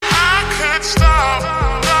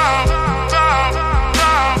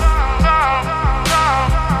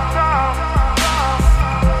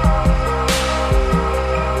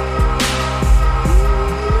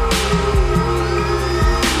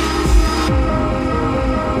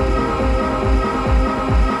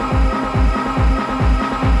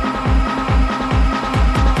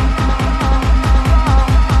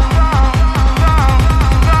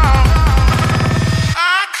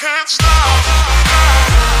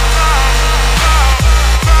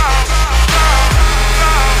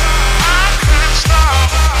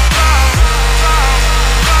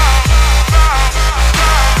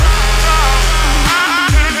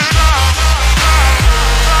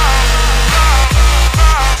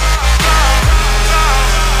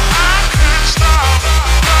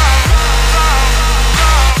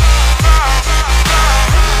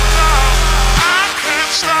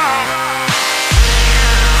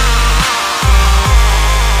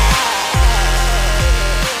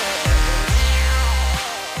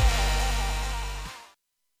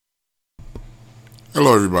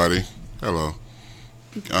Hello, everybody. Hello.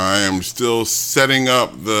 I am still setting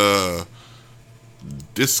up the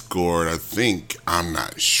Discord, I think. I'm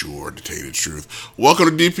not sure, to tell you the truth.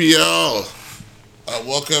 Welcome to DPL.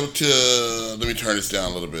 Welcome to... Let me turn this down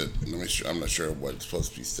a little bit. I'm not sure what it's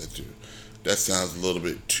supposed to be set to. That sounds a little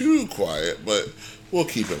bit too quiet, but we'll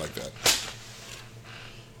keep it like that.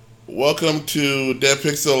 Welcome to Dead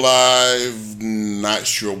Pixel Live. Not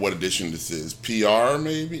sure what edition this is. PR,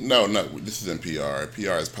 maybe? No, this isn't PR.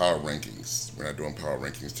 PR is Power Rankings. We're not doing Power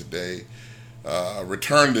Rankings today.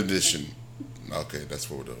 Returned edition. Okay, that's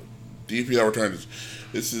what we're doing. DPL Returned Edition.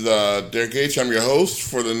 This is Derek H. I'm your host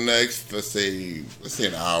for the next, let's say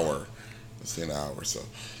an hour. Let's say an hour or so.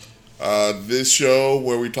 This show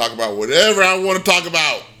where we talk about whatever I want to talk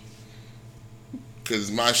about. Because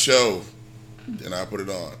it's my show. And I put it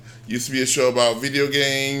on. Used to be a show about video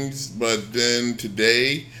games, but then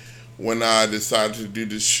today, when I decided to do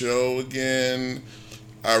this show again,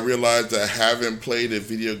 I realized I haven't played a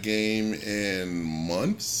video game in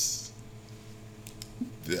months.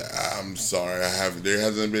 I'm sorry, there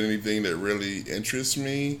hasn't been anything that really interests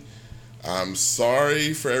me. I'm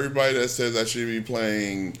sorry for everybody that says I should be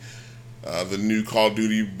playing the new Call of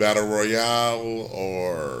Duty Battle Royale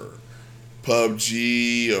or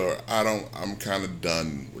PUBG, or I'm kind of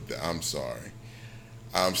done with that. I'm sorry.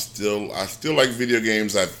 I still like video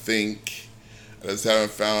games, I think. I just haven't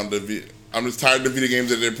found I'm just tired of the video games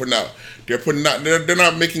that they're putting out. They're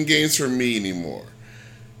not making games for me anymore.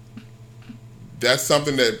 That's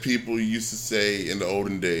something that people used to say in the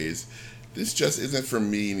olden days. This just isn't for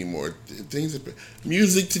me anymore.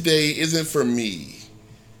 Music today isn't for me.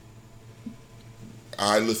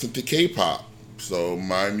 I listen to K-pop. So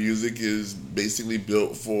my music is basically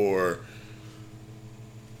built for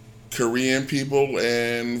Korean people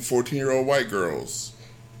and 14-year-old white girls.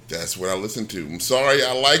 That's what I listen to. I'm sorry,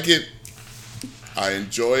 I like it. I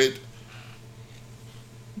enjoy it.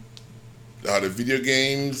 The video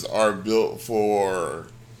games are built for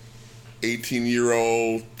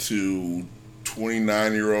 18-year-old to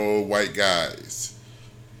 29-year-old white guys.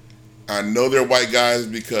 I know they're white guys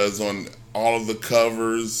because on all of the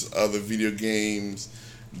covers of the video games,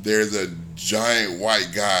 there's a giant white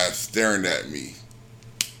guy staring at me.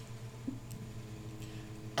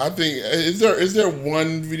 I think, is there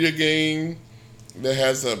one video game that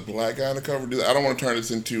has a black guy on the cover? I don't want to turn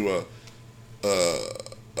this into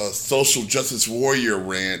a social justice warrior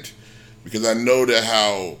rant, because I know that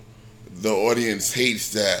how the audience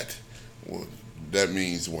hates that. Well, that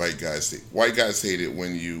means white guys hate it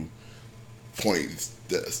when you point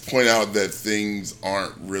out that things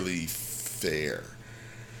aren't really fair.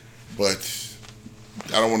 But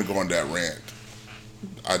I don't want to go on that rant.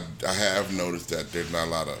 I have noticed that there's not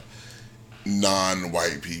a lot of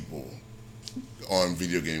non-white people on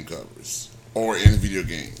video game covers or in video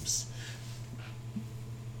games.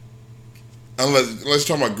 Unless you're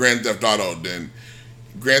talking about Grand Theft Auto, then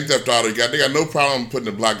Grand Theft Auto, they got no problem putting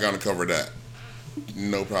a black guy on the cover of that.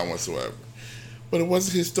 No problem whatsoever. But it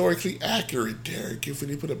wasn't historically accurate, Derek, if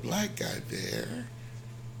they put a black guy there.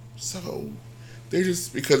 So, they're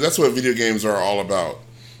just... Because that's what video games are all about.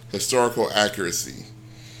 Historical accuracy.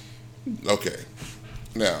 Okay.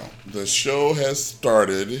 Now, the show has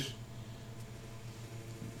started.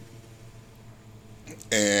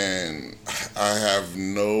 And I have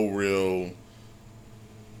no real,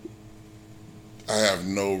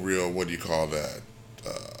 what do you call that?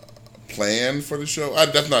 Plan for the show?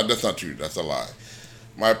 That's not true. That's a lie.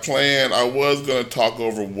 My plan, I was going to talk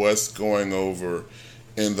over what's going over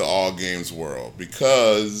in the All Games world,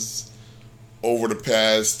 because over the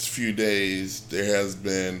past few days there has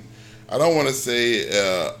been, I don't want to say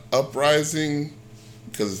uprising,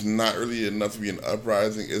 because it's not really enough to be an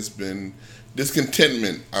uprising. It's been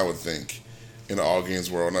discontentment, I would think, in the All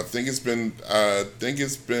Games world, and I think it's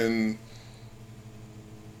been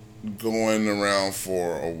going around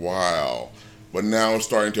for a while, but now it's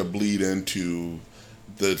starting to bleed into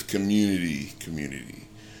the community.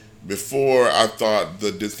 Before, I thought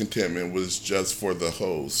the discontentment was just for the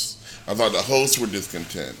hosts. I thought the hosts were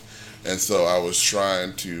discontent, and so I was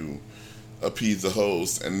trying to appease the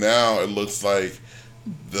hosts, and now it looks like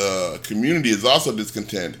the community is also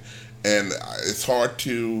discontent, and it's hard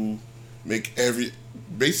to make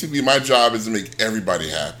basically my job is to make everybody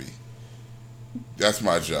happy. That's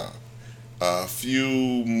my job. A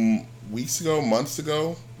few months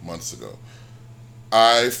ago,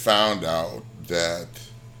 I found out that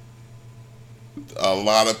a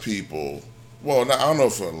lot of people, well, I don't know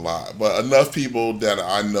if a lot, but enough people that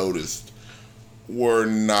I noticed were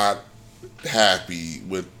not happy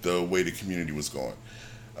with the way the community was going.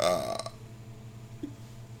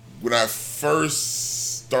 when I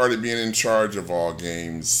first started being in charge of All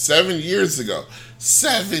Games 7 years ago.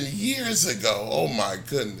 7 years ago. Oh my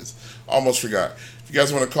goodness. Almost forgot. If you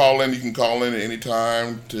guys want to call in, you can call in at any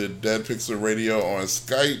time to Dead Pixel Radio on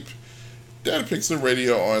Skype. Dead Pixel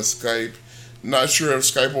Radio on Skype. Not sure if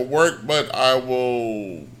Skype will work, but I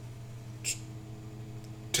will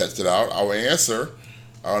test it out. I will answer.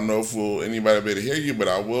 I don't know if anybody will be able to hear you, but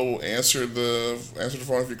I will answer the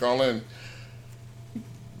phone if you call in.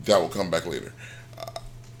 That will come back later.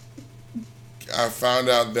 I found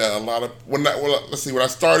out that a lot of when I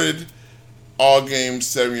started All Games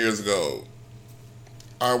 7 years ago.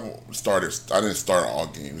 I didn't start All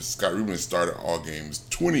Games. Scott Rubin started All Games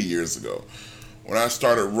 20 years ago. When I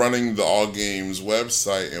started running the All Games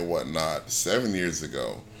website and whatnot 7 years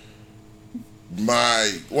ago,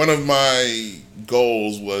 one of my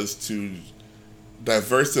goals was to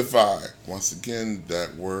diversify. Once again,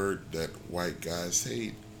 that word that white guys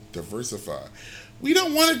hate, diversify. We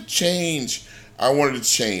don't want to change. I wanted to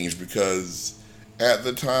change because at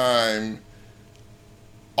the time,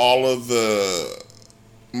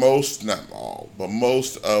 most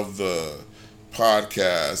of the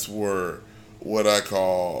podcasts were what I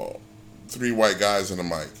call three white guys in a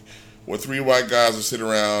mic, where three white guys would sit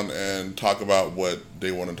around and talk about what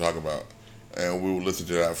they want to talk about, and we would listen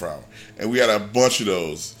to that for hours. And we had a bunch of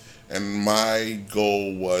those, and my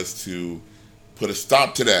goal was to put a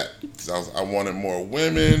stop to that because I wanted more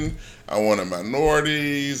women, I wanted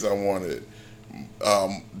minorities, I wanted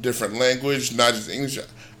different language, not just English.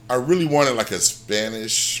 I really wanted like a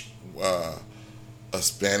Spanish website.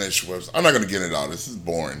 I'm not going to get into all this. This is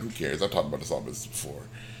boring. Who cares? I've talked about this all this before.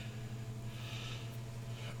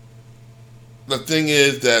 The thing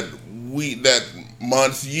is that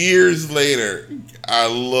years later, I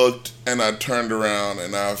looked and I turned around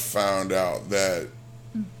and I found out that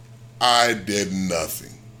I did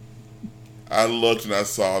nothing. I looked and I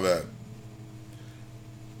saw that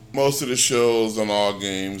most of the shows on All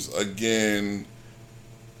Games, again,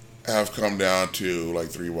 have come down to like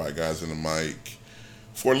three white guys in the mic.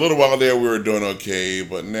 For a little while there, we were doing okay,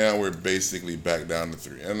 but now we're basically back down to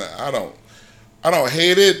three. And I don't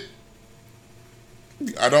hate it.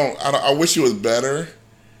 I wish it was better.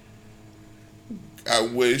 I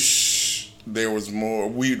wish there was more.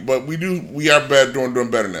 We are better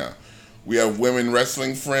doing better now. We have Women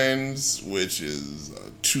Wrestling Friends, which is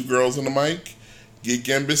two girls on the mic. Geek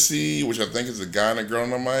Embassy, which I think is a guy and a girl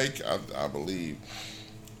on the mic, I believe.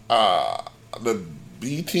 The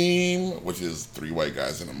B Team, which is three white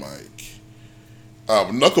guys in a mic.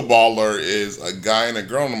 Knuckleballer is a guy and a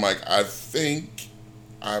girl on the mic.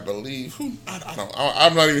 I believe.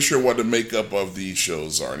 I'm not even sure what the makeup of these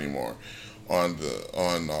shows are anymore on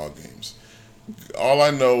All Games. All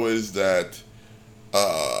I know is that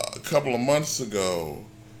a couple of months ago,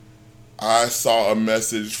 I saw a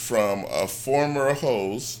message from a former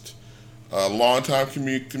host, a longtime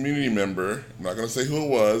community member. I'm not going to say who it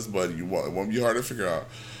was, but it won't be hard to figure out.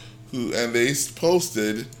 And they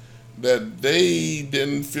posted that they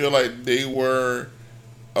didn't feel like they were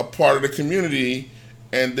a part of the community,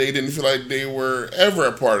 and they didn't feel like they were ever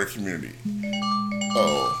a part of the community.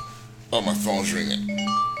 Oh, my phone's ringing.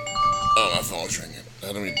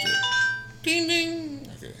 Let me do it. Ding, ding.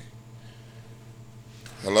 Okay.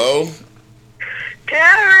 Hello?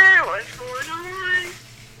 Darren, what's going on?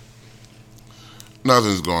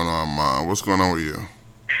 Nothing's going on, Mom. What's going on with you?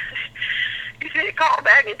 You said you call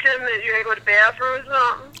back in 10 minutes. You ain't go to the bathroom or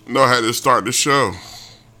something? No, I had to start the show.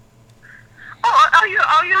 Oh, are you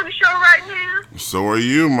on the show right now? So are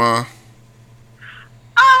you, Ma.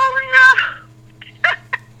 Oh, no.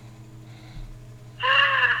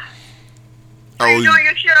 Are you doing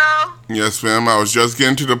your show? Yes, ma'am. I was just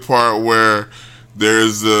getting to the part where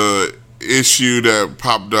there's a issue that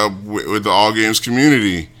popped up with the All Games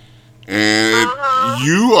community. And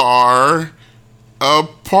you are a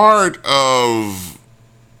part of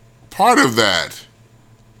that.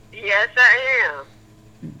 Yes, I am.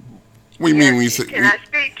 What do you mean when you say... Can I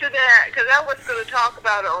speak to that? Because I was going to talk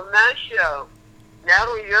about it on my show. Not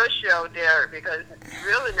on your show, Derek, because it's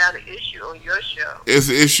really not an issue on your show. It's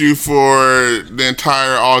an issue for the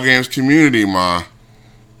entire All Games community, Ma.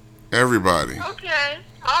 Everybody. Okay.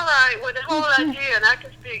 All right. Well, the whole idea, and I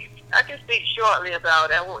can speak shortly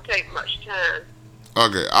about it. It won't take much time.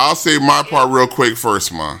 Okay. I'll say my part real quick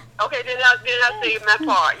first, Ma. Okay, then I'll say my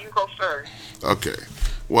part. You go first. Okay.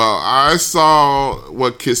 Well, I saw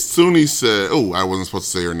what Kitsune said. Oh, I wasn't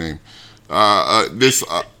supposed to say her name. I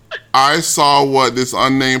saw what this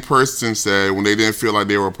unnamed person said when they didn't feel like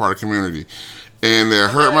they were a part of the community. And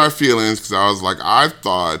it hurt my feelings because I was like, I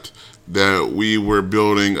thought that we were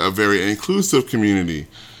building a very inclusive community.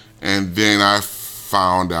 And then I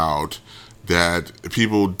found out that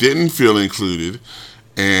people didn't feel included,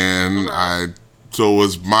 and so it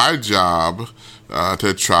was my job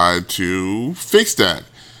to try to fix that.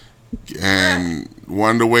 And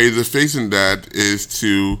one of the ways of fixing that is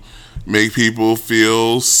to make people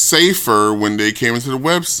feel safer when they came into the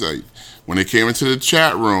website, when they came into the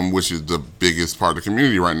chat room, which is the biggest part of the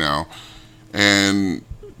community right now. And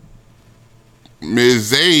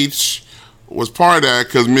Ms. H was part of that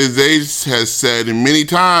because Ms. H has said many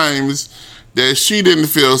times that she didn't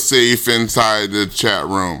feel safe inside the chat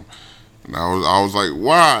room. And I was like,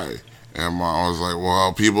 why? And I was like,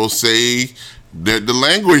 well, people say that the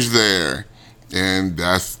language there, and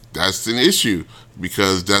that's an issue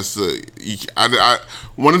because that's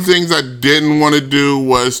one of the things I didn't want to do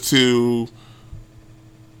was to,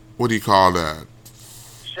 what do you call that?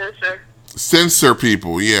 Censor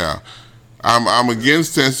people. Yeah, I'm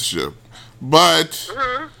against censorship, but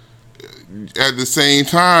at the same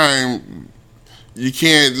time, you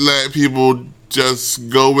can't let people just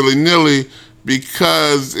go willy-nilly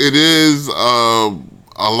because it is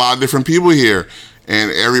a lot of different people here,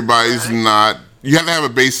 and everybody's not. You have to have a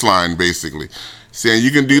baseline, basically, saying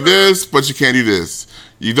you can do this, but you can't do this.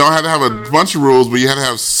 You don't have to have a bunch of rules, but you have to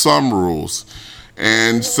have some rules.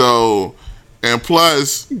 And so, and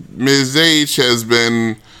plus, Ms. H has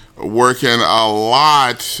been working a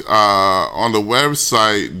lot on the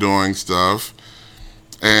website doing stuff,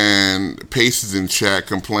 and Pace is in chat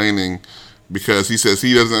complaining because he says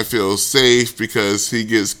he doesn't feel safe because he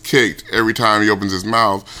gets kicked every time he opens his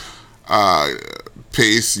mouth.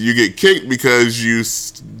 Pace, you get kicked because you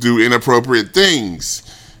do inappropriate things.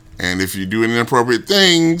 And if you do inappropriate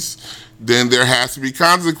things, then there has to be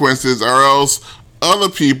consequences or else other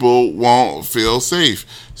people won't feel safe.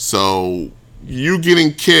 So you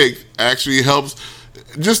getting kicked actually helps.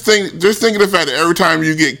 Just think of the fact that every time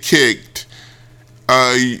you get kicked,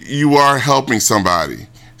 you are helping somebody.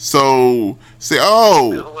 So say,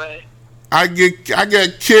 oh, I get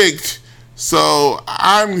kicked, so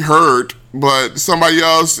I'm hurt, but somebody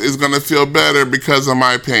else is going to feel better because of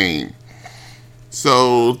my pain.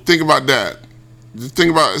 So think about that. Just think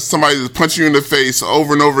about somebody that's punching you in the face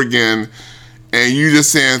over and over again, and you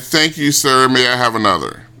just saying, thank you, sir, may I have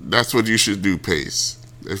another. That's what you should do, Pace,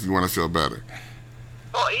 if you want to feel better.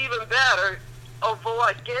 Or even better,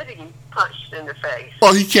 avoid getting punched in the face.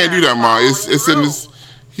 Well, he can't do that, Ma. It's in his...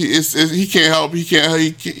 He can't help. He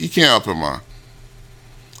can't help him, Ma.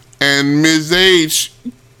 And Ms. H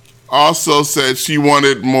also said she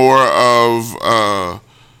wanted more of a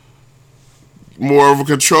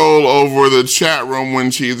control over the chat room when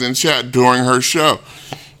she's in chat during her show.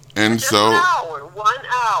 And just so, 1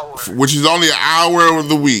 hour, which is only an hour of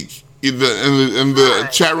the week. And the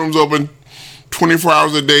chat room's open 24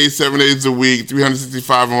 hours a day, 7 days a week,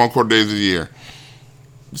 365 and 1/4 days a year.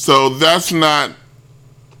 So that's not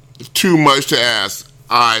too much to ask,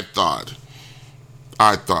 I thought.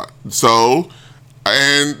 So,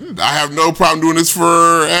 and I have no problem doing this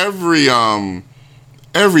for every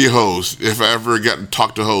host. If I ever get to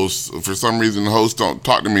talk to hosts, for some reason hosts don't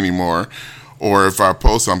talk to me anymore, or if I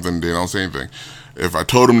post something, they don't say anything. If I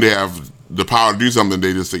told them they have the power to do something,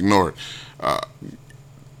 they just ignore it.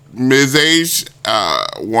 Ms. H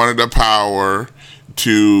wanted the power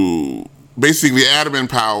to, basically admin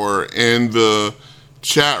power in the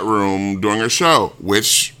chat room during her show,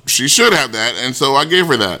 which she should have that, and so I gave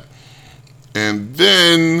her that. And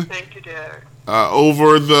then thank you, Derek.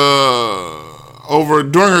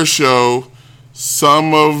 During her show,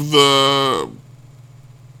 some of the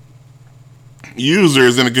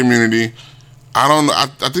users in the community, I don't know, I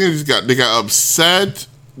think they got upset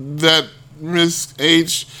that Miss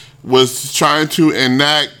H was trying to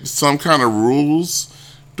enact some kind of rules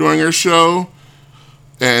during her show,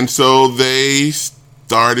 and so they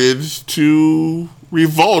started to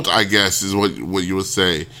revolt, I guess is what you would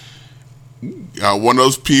say. One of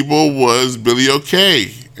those people was Billy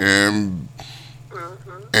O'Kay, and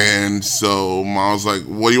so Mom was like,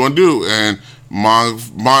 what do you want to do? And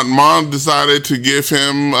Mom decided to give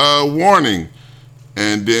him a warning,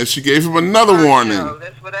 and then she gave him another warning.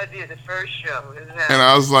 That's what I did, the first show. Exactly. And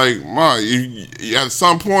I was like, Mom, you at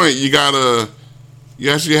some point you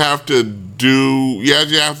actually have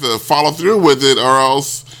to follow through with it, or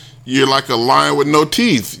else you're like a lion with no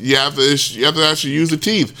teeth. You have to actually use the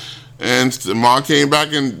teeth. And Mom came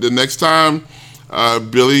back, and the next time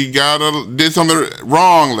Billy did something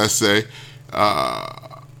wrong, let's say,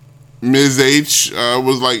 Ms. H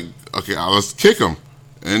was like, okay, let's kick him.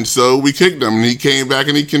 And so we kicked him, and he came back,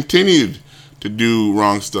 and he continued to do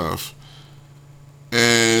wrong stuff.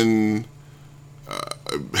 And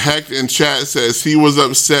Heck in chat says he was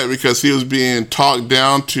upset because he was being talked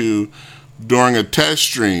down to during a test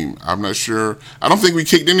stream. I'm not sure. I don't think we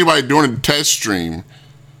kicked anybody during the test stream.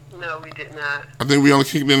 No, we did not. I think we only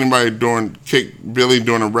kicked Billy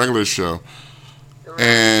during a regular show. Right.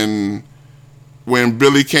 And when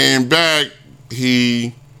Billy came back,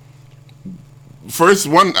 one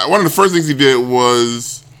of the first things he did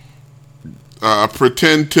was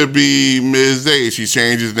pretend to be Ms. H. He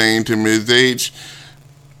changed his name to Ms. H.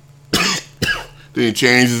 Then he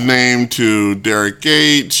changed his name to Derek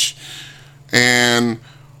H. And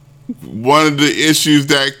one of the issues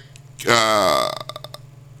that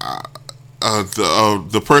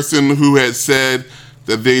the person who had said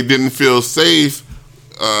that they didn't feel safe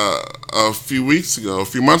a few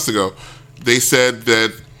months ago, they said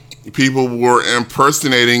that people were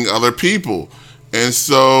impersonating other people. And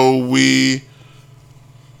so we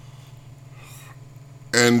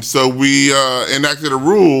enacted a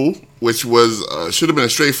rule, which was should have been a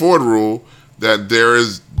straightforward rule, that there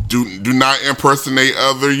is do not impersonate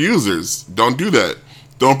other users. Don't do that.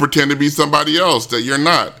 Don't pretend to be somebody else that you're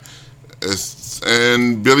not.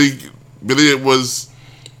 And Billy was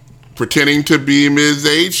pretending to be Ms.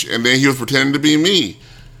 H, and then he was pretending to be me.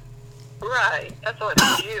 Right. That's what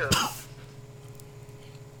it's you.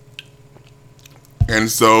 And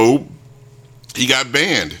so he got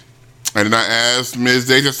banned. And then I asked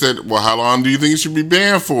Ms. H, I said, well, how long do you think it should be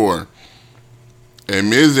banned for? And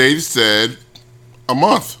Ms. H said, a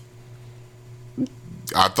month.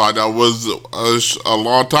 I thought that was a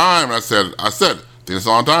long time. I said, I think it's a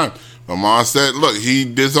long time. My mom said, look, he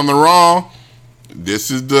did something wrong.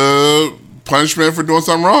 This is the punishment for doing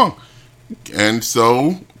something wrong. And so...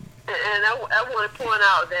 And I want to point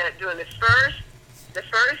out that during the first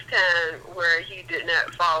time where he did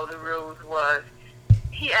not follow the rules was,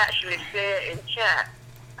 he actually said in chat,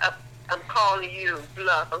 I'm calling you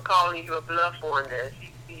bluff. I'm calling you a bluff on this.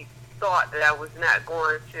 He thought that I was not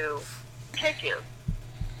going to kick him.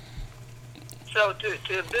 So to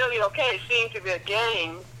Billy, okay, it seemed to be a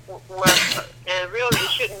game, and really it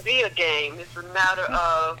shouldn't be a game. It's a matter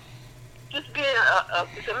of just being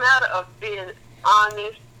it's a matter of being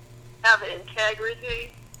honest, having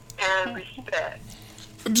integrity, and respect.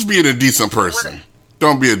 Just being a decent person.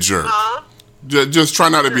 Don't be a jerk. Just try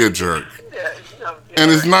not to be a jerk. And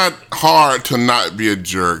it's not hard to not be a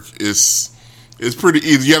jerk. It's pretty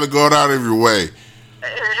easy. You have to go out of your way.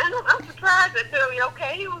 And I'm surprised that Billy,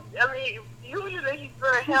 okay, usually he's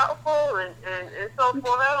very helpful and so forth.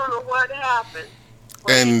 I don't know what happened.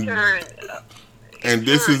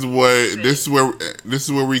 This is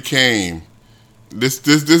where we came. This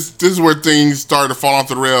is where things started to fall off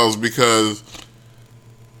the rails, because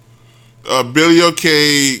Billy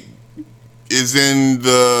OK is in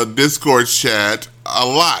the Discord chat a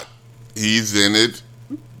lot. He's in it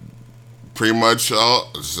pretty much a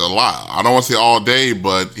lot. I don't want to say all day,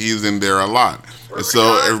 but he's in there a lot. And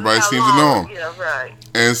so everybody seems to know him. Yeah, right.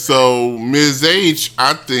 And so Ms. H,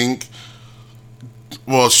 I think,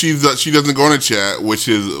 well, she doesn't go in the chat, which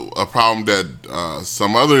is a problem that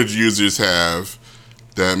some other users have,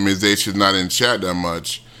 that Ms. H is not in chat that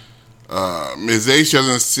much. Ms. H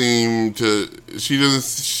doesn't seem to, she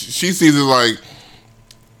sees it like,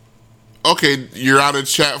 okay, you're out of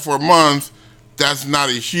chat for a month. That's not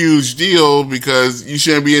a huge deal because you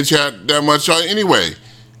shouldn't be in chat that much anyway.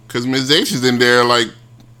 Because Ms. H is in there like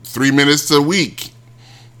 3 minutes a week.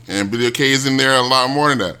 And Billy OK is in there a lot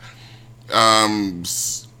more than that.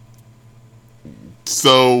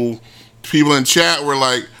 So people in chat were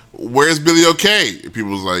like, where's Billy OK? And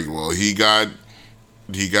people was like, well, he got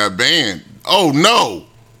banned. Oh no,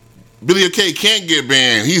 Billy OK can't get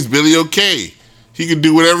banned. He's Billy OK. He can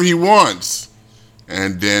do whatever he wants.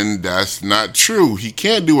 And then that's not true. He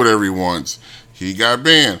can't do whatever he wants. He got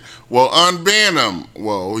banned. Well, unban him.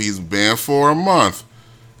 Well, he's banned for a month.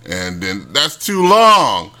 And then that's too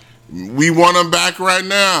long. We want him back right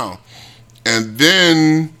now. And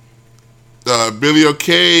then Billy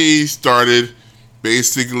OK started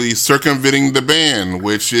basically circumventing the ban,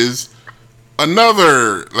 which is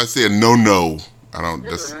another, let's say, a no-no.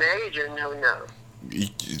 This is a major no-no.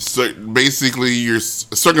 So basically, you're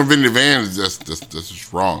circumventing the ban is that's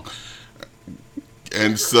just wrong.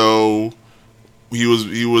 And so he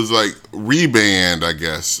was like rebanned, I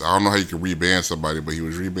guess. I don't know how you can reban somebody, but he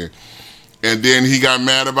was rebanned. And then he got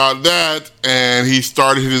mad about that, and he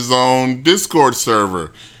started his own Discord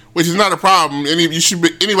server, which is not a problem. Anybody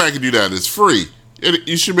can do that. It's free.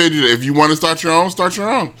 You should be able to do that. If you want to start your own, start your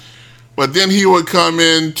own. But then he would come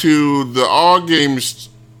into the All Games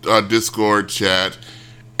Discord chat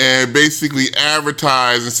and basically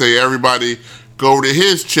advertise and say, everybody, go over to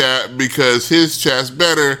his chat because his chat's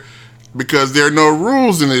better because there are no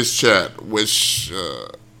rules in his chat, which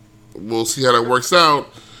we'll see how that works out.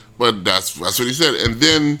 But that's what he said.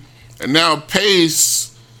 And now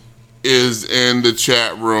Pace is in the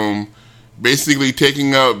chat room, basically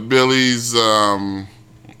taking up Billy's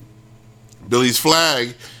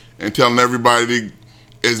flag and telling everybody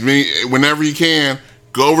whenever you can,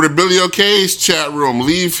 go over to Billy O'Kay's chat room,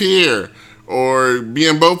 leave here, or be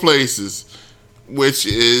in both places, which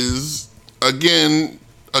is, again,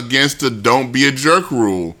 against the don't be a jerk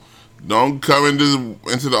rule. Don't come into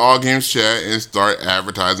the All Games chat and start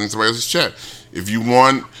advertising somebody else's chat. If you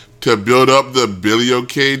want to build up the Billy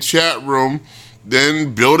O'Kay chat room,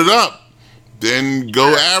 then build it up. Then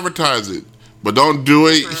go advertise it. But don't do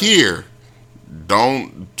it here.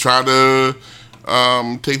 Don't try to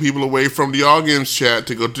take people away from the All Games chat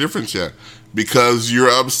to go to a different chat because you're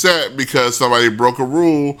upset because somebody broke a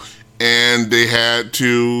rule and they had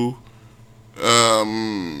to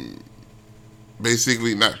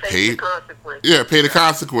basically not pay. Pay the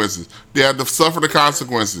consequences. They had to suffer the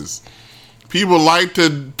consequences. People like to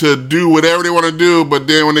do whatever they want to do, but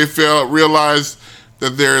then when they realize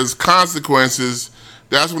that there's consequences,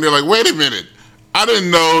 that's when they're like, wait a minute, I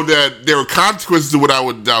didn't know that there were consequences to what I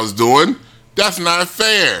was doing. That's not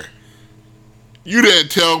fair. You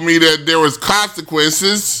didn't tell me that there was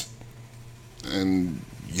consequences. And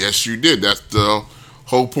yes, you did. That's the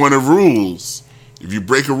whole point of rules. If you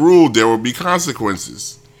break a rule, there will be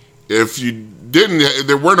consequences. If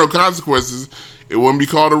there were no consequences, it wouldn't be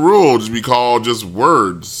called a rule. It would just be called just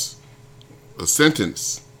words, a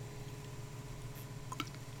sentence.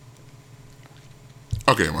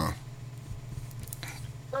 Okay, Mom.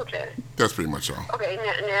 Okay. That's pretty much all. Okay,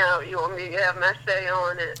 now you want me to have my say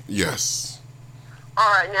on it? Yes.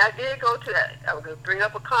 All right, now I did go to that. I was going to bring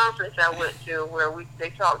up a conference I went to where they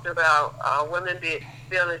talked about women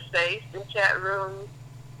feeling safe in chat rooms.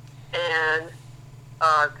 And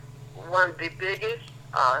one of the biggest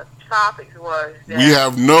topics was that we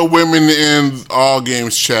have no women in All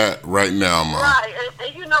Games chat right now, Mom. Right,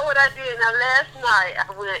 and you know what I did? Now, last night I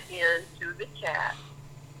went into the chat.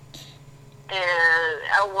 And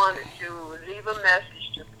I wanted to leave a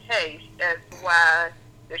message to Pace as to why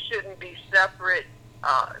there shouldn't be separate,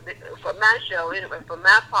 for my show, anyway, for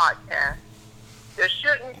my podcast, there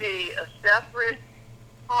shouldn't be a separate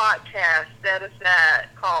podcast set aside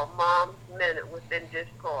called Mom's Minute within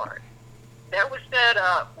Discord. That was set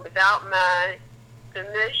up without my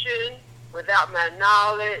permission, without my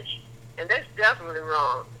knowledge, and that's definitely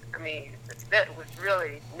wrong. I mean, that was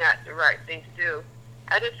really not the right thing to do.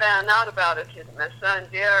 I just found out about it because my son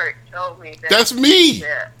Derek told me that. That's me.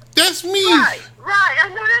 That's me. Right. I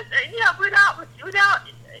know that. Yeah, without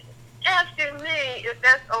asking me if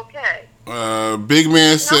that's okay. Big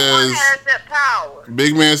Man says. No one has that power.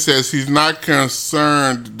 Big Man says he's not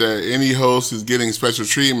concerned that any host is getting special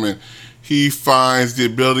treatment. He finds the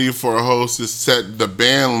ability for a host to set the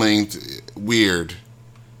band length weird.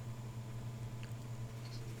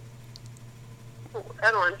 I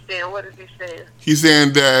don't understand. What is he saying? He's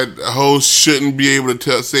saying that hosts shouldn't be able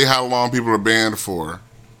to say how long people are banned for,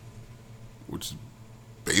 which is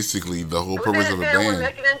basically the whole purpose of a ban.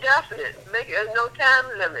 Make it indefinite. Make it no time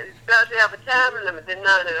limit. It's got to have a time limit, then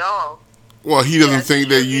none at all. Well, he doesn't think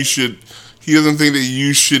that you should. He doesn't think that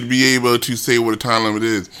you should be able to say what a time limit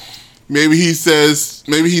is. Maybe he's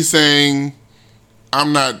saying,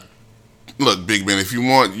 I'm not. Look, Big Man, if you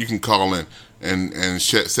want, you can call in and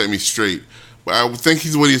set me straight. But I think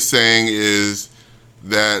what he's saying is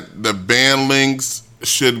that the ban links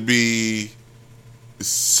should be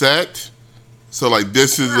set. So, like,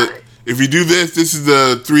 this is if you do this is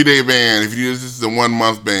the 3-day ban. If you do this is the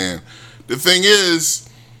 1-month ban. The thing is,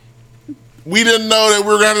 we didn't know that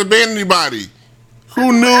we were going to ban anybody.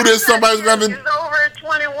 Who knew that somebody was going to? He's over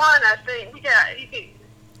 21, I think.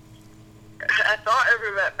 I thought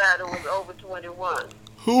everybody was over 21.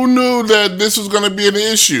 Who knew that this was going to be an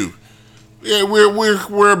issue? Yeah,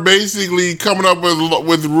 we're basically coming up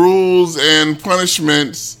with rules and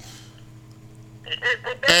punishments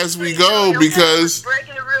as we go because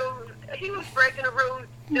he was breaking the rules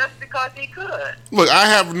just because he could. Look, I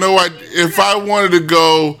have no idea if I wanted to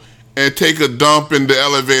go and take a dump in the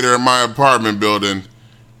elevator in my apartment building.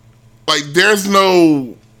 Like, there's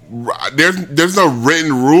no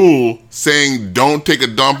written rule saying don't take a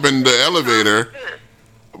dump in the elevator.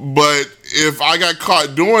 But if I got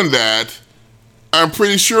caught doing that, I'm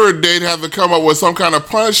pretty sure they'd have to come up with some kind of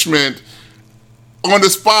punishment on the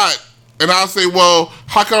spot. And I'll say, well,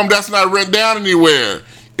 how come that's not written down anywhere?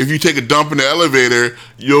 If you take a dump in the elevator,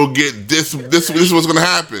 you'll get this is what's going to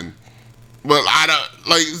happen. But I don't,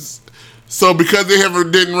 like, So because they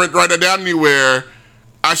didn't write that down anywhere,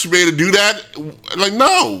 I should be able to do that? Like,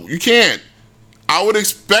 no, you can't. I would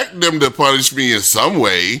expect them to punish me in some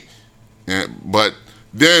way, but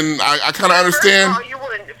then I kind of understand. First of all, you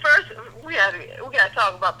wouldn't. First, we got to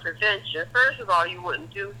talk about prevention. First of all, you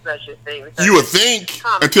wouldn't do such a thing. You would think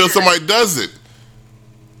until somebody does it.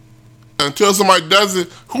 Until somebody does it,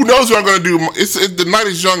 who knows what I'm going to do? It's the night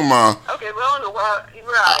is young, Ma. Okay, well, on the right.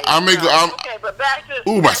 Okay, but back to.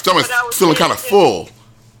 Ooh, my stomach's feeling kind of full.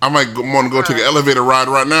 I might want to go take an elevator ride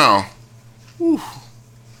right now. Whew.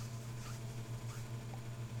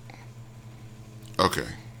 Okay.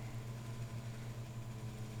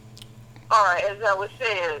 All right, as I was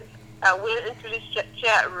saying, I went into this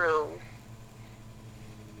chat room.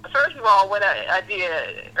 First of all, what I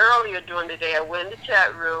did earlier during the day, I went in the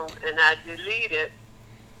chat room and I deleted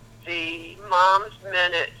the Mom's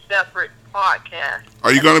Minute separate podcast.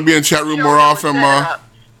 Are you going to be in the chat room more often, Ma?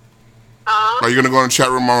 Are you going to go in the chat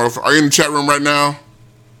room more often? Are you in the chat room right now?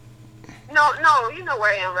 No, you know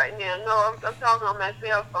where I am right now. No, I'm talking on my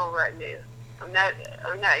cell phone right now. I'm not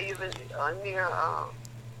even near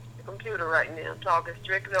the computer right now. I'm talking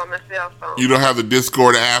strictly on my cell phone. You don't have the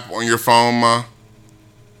Discord app on your phone, Ma?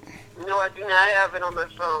 No, I do not have it on my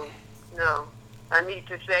phone. No. I need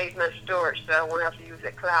to save my storage, so I won't have to use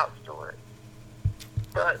that cloud storage.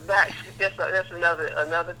 But that's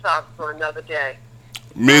another topic for another day.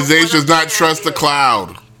 Ms. H does not trust the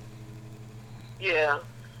cloud. Yeah.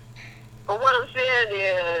 But what I'm saying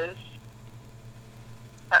is,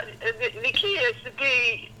 the key is to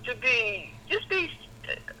be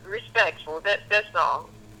respectful. That's all.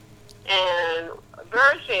 And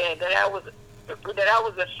Bird said that I was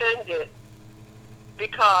offended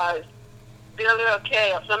because Billy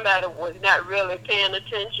O'Kay or somebody was not really paying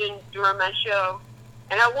attention during my show.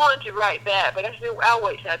 And I wanted to write that, but I said, I'll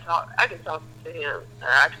wait till I can talk to him.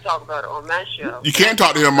 I can talk about it on my show. You can't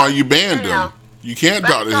talk to him, Ma. You banned him. You can't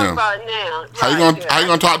talk to him. About it now. How you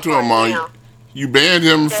gonna talk to him, Ma? You banned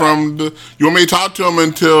him from the. You want me to talk to him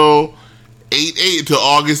until 8/8 until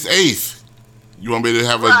August 8th? You want me to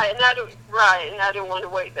have a right? And I didn't want to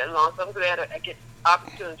wait that long, so I'm glad I get the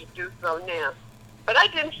opportunity to do so now. But I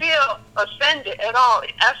didn't feel offended at all.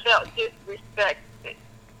 I felt disrespected.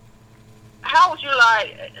 How would you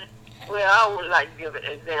like? Well, I would like to give an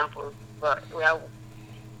example, but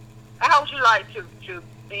how would you like to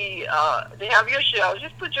be to have your show?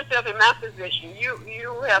 Just put yourself in my position.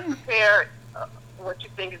 You have prepared what you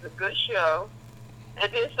think is a good show,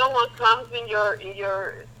 and then someone comes in your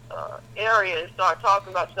area and start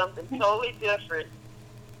talking about something totally different,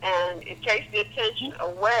 and it takes the attention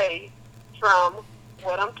away from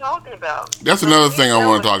what I'm talking about. That's another thing I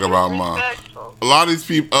want to talk about, Ma. A lot of these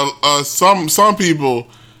people, some people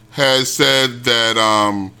has said that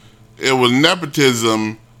it was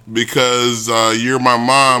nepotism because you're my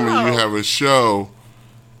mom and you have a show.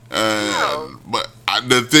 But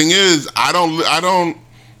the thing is, I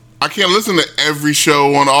can't listen to every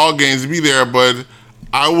show on All Games to be there, but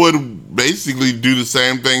I would basically do the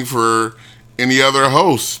same thing for any other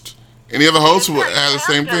host. Any other host would have the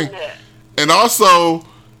same thing. And also,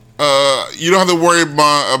 you don't have to worry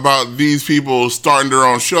about these people starting their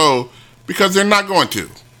own show because they're not going to.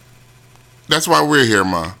 That's why we're here,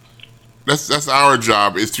 Ma. That's our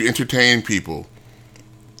job, is to entertain people.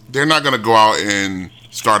 They're not going to go out and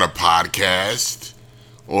start a podcast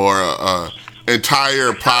or an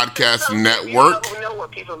entire podcast network. You know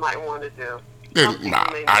what people might want to do.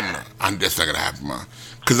 I that's not going to happen, Ma.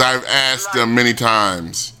 Because I've asked them many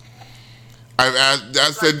times.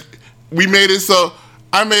 I said, we made it so,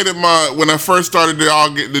 I made it when I first started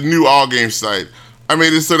the new All Games site, I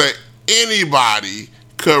made it so that anybody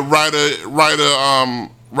could write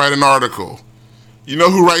an article. You know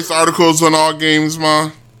who writes articles on All Games,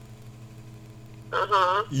 Ma?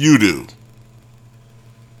 You do.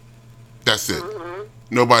 That's it.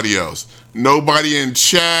 Nobody else. Nobody in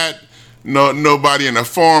chat. Nobody in the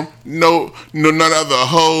forum. None of the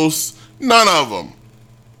hosts. None of them.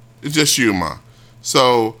 It's just you, Ma.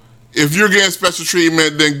 So if you're getting special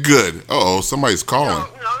treatment, then good. Somebody's calling. No,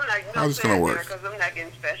 how's this gonna work? Because I'm not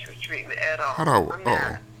getting special treatment at all. How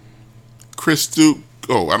do Chris Duke.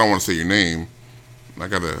 I don't want to say your name.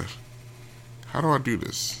 How do I do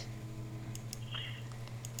this?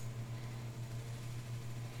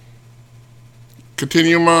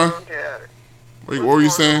 Continue, Ma. What were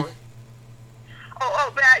you saying?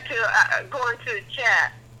 Back to going to the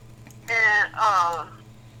chat. And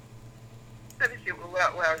let me see what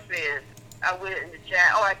I was saying. I went in the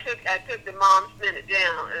chat. I took the Mom's Minute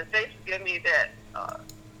down, and thanks for giving me that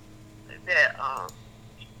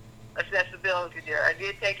accessibility there. I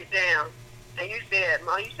did take it down, And you said,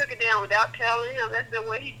 Mom, you took it down without telling him. That's the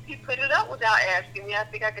way he put it up without asking me. I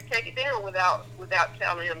think I could take it down without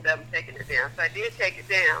telling him that I'm taking it down. So I did take it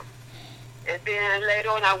down. And then later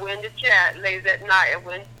on, I went to chat. Later that night, I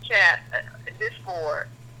went to chat Discord,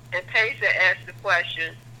 and Pace asked the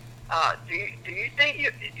question, do you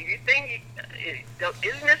think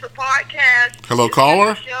isn't this a podcast? Hello,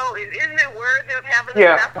 caller? Show? Isn't it worthy of having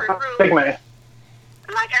a separate room? Big man.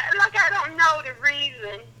 Like I don't know the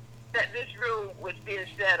reason that this room was being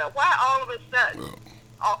set up. Why all of a sudden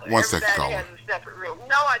one second, everybody caller. has a separate room?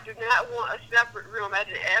 No, I do not want a separate room. I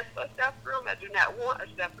didn't ask for a separate room. I do not want a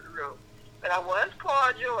separate room. But I was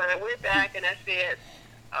cordial, and I went back and I said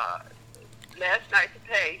last night to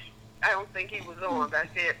Pace, I don't think he was on, but I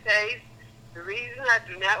said, Pace, the reason I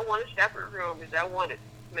do not want a separate room is I want to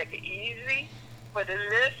make it easy for the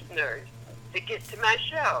listeners to get to my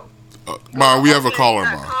show. Ma, we have a caller,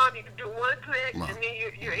 Ma. You can do one click, and then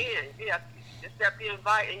you're in. You have to accept the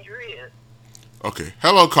invite, and you're in. Okay.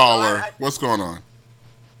 Hello, caller. What's going on?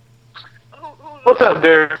 What's up,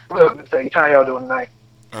 Derek? How y'all doing tonight?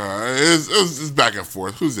 It's back and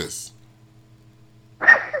forth. Who's this?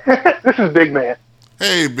 This is Big Man.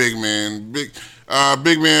 Hey, Big Man. Big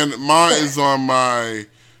Man, Ma is on my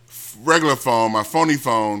regular phone, my phony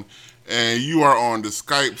phone, and you are on the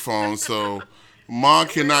Skype phone, so Ma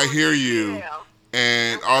cannot hear you,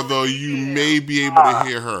 and although you may be able to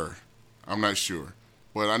hear her, I'm not sure.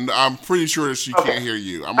 But I'm pretty sure that she can't hear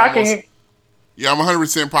you. I'm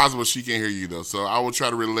 100% possible she can't hear you, though, so I will try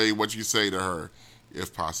to relay what you say to her,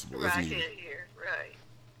 if possible, if needed. Right.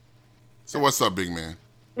 So what's up, Big Man?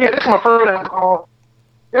 Yeah, this is my first time call.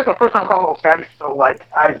 This is my first time calling on Skype, so, like,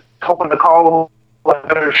 I'm hoping to call a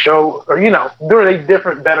better show, or, during a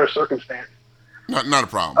different, better circumstance. Not a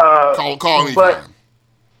problem. Call anytime.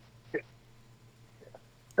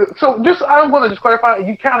 So I want to just clarify.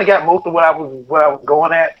 You kind of got most of what I was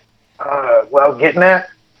going at, what I was getting at.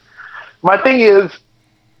 My thing is,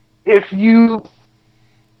 if you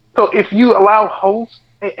allow hosts,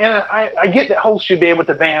 and I get that hosts should be able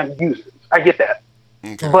to ban users. I get that.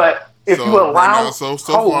 Okay. But if you allow right now, so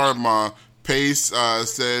far, Ma, Pace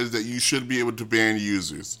says that you should be able to ban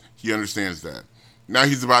users. He understands that. Now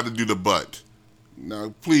he's about to do the but.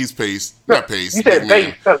 No, please, Pace. Not Pace. You said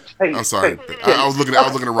Pace. I'm sorry. I was looking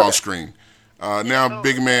at the wrong screen. Now,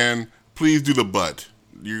 Big Man, please do the but.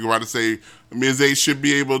 You're about to say Ms. A should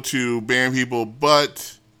be able to ban people,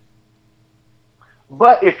 but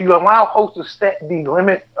if you allow hosts to set the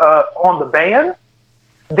limit on the ban,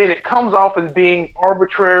 then it comes off as being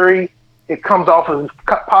arbitrary. It comes off as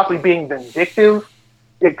possibly being vindictive.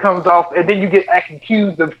 It comes off, and then you get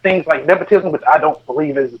accused of things like nepotism, which I don't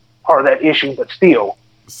believe is part of that issue, but still.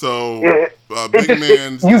 So, Big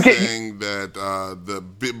Man's saying that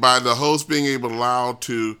by the host being allowed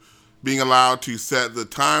to set the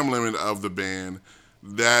time limit of the ban,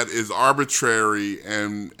 that is arbitrary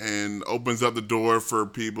and opens up the door for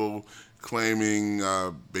people claiming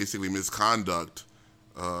basically misconduct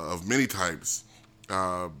of many types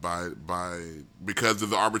because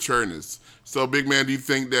of the arbitrariness. So, Big Man, do you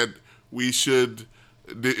think that it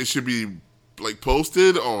should be like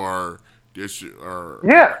posted or we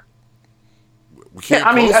can't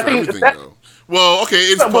post everything though. Well, okay,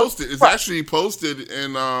 it's posted. It's actually posted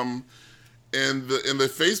in the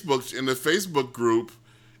Facebook group.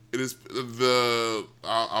 It is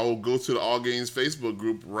I will go to the All Games Facebook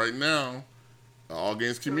group right now, All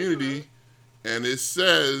Games community, and it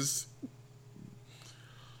says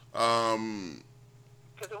because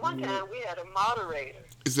at one time we had a moderator.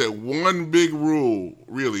 It said one big rule,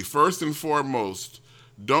 really. First and foremost,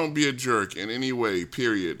 don't be a jerk in any way,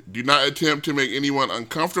 period. Do not attempt to make anyone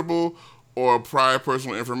uncomfortable or pry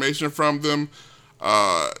personal information from them.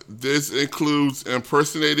 This includes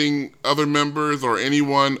impersonating other members or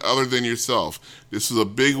anyone other than yourself. This is a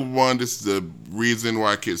big one. This is the reason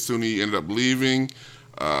why Kitsune ended up leaving.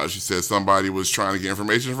 She said somebody was trying to get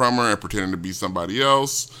information from her and pretending to be somebody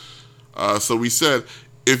else. So we said,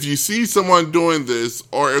 if you see someone doing this,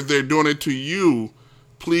 or if they're doing it to you,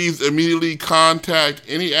 please immediately contact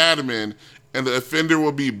any admin, and the offender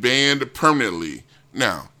will be banned permanently.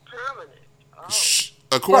 Now,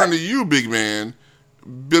 according to you, Big Man,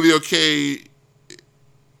 Billy O'Kay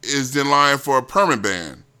is in line for a permanent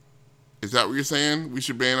ban. Is that what you're saying? We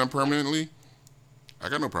should ban him permanently? I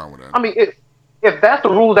got no problem with that. I mean, if that's the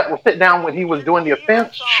rule that was set down when he was doing the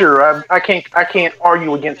offense, sure, I can't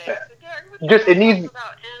argue against that. Just it needs.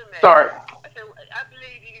 Sorry. I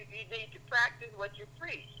believe you need to practice what you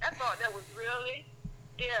preach. I thought that was really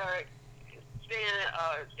Derek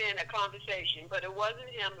saying a conversation, but it wasn't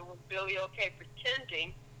him. It was Billy O'Kay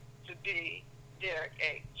pretending to be Derek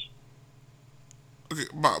H. Okay,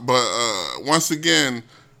 but once again,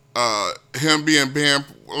 him being banned,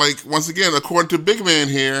 like once again, according to Big Man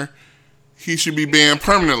here, he should be banned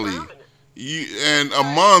permanently. And a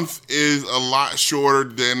month is a lot shorter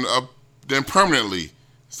than permanently.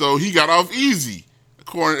 So he got off easy,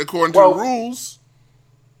 according to the rules.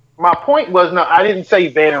 My point was, no, I didn't say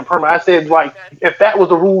ban him permanently. I said, like, if that was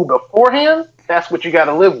the rule beforehand, that's what you got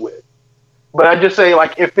to live with. But I just say,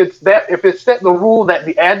 like, if it's set the rule that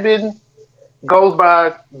the admin goes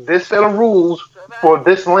by this set of rules for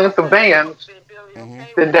this length of bans,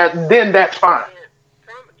 then that's fine.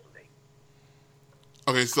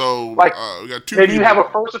 Okay, so like, we got two. Maybe you have a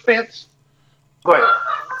first offense. Go ahead.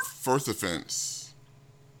 First offense.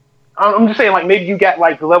 I'm just saying, like, maybe you got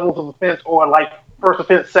like levels of offense, or like first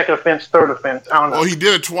offense, second offense, third offense. I don't know. Well, he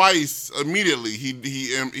did it twice immediately. He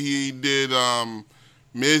did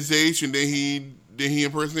Ms. H, and then he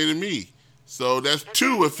impersonated me. So that's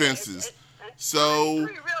two offenses. So three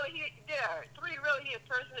really he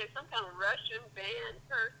impersonated some kind of Russian band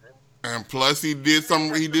person. And plus, he did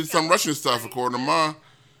some Russian stuff, according to Ma.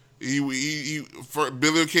 He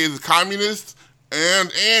Billy O'Kay is a communist,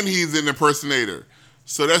 and he's an impersonator.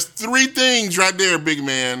 So that's three things right there, big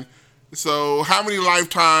man. So how many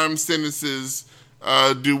lifetime sentences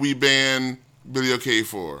do we ban Billy O'Kay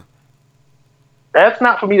for? That's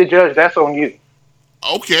not for me to judge. That's on you.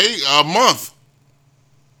 Okay, a month.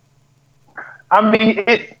 I mean,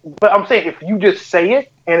 but I'm saying if you just say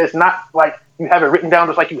it and it's not like you have it written down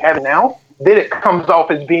just like you have it now, then it comes off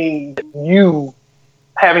as being you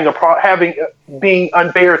being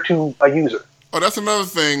unfair to a user. Oh, that's another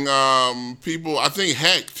thing. People, I think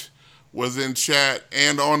Hecht was in chat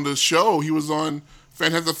and on the show. He was on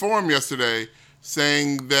Fantastic Forum yesterday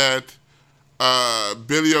saying that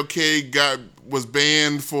Billy O'Kay was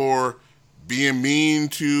banned for being mean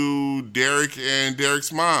to Derek and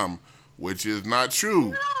Derek's mom, which is not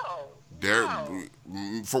true. No.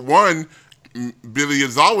 For one, Billy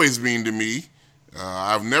is always mean to me.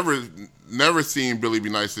 I've never seen Billy be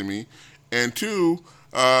nice to me. And two,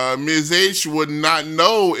 Ms. H would not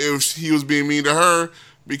know if he was being mean to her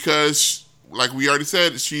because, like we already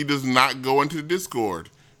said, she does not go into the Discord,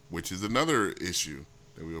 which is another issue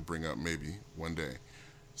that we will bring up maybe one day.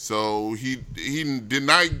 So he did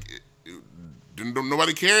not.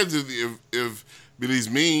 Nobody cares if Billy's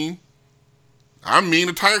mean. I'm mean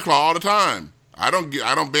to Tiger Claw all the time. I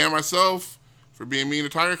don't ban myself for being mean to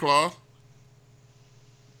Tiger Claw.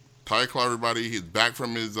 Tiger Claw, everybody, he's back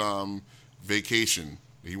from his vacation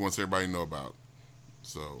that he wants everybody to know about.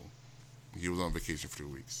 So he was on vacation for 2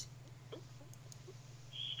 weeks.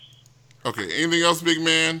 Okay, anything else, big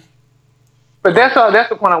man? But that's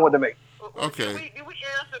the point I wanted to make. Okay. Did we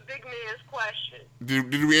answer Big Man's question?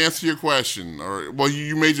 Did we answer your question? Or well,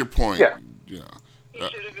 you made your point. Yeah. He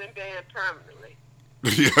should have been banned permanently.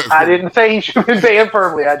 Yeah. I didn't say he should have been banned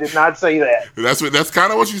permanently. I did not say that. That's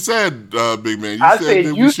kind of what you said, big man.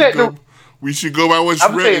 We should go by what's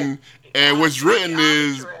written, and what's written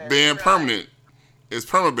is ban permanent. It's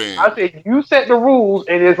permaban. I said you set the rules,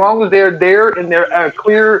 and as long as they're there and they're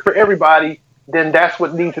clear for everybody, then that's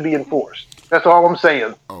what needs to be enforced. That's all I'm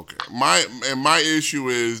saying. Okay. My issue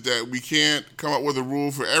is that we can't come up with a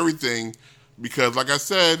rule for everything because, like I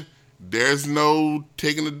said, there's no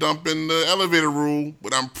taking a dump in the elevator rule.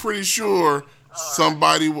 But I'm pretty sure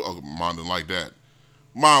somebody will. Oh, Mom didn't like that.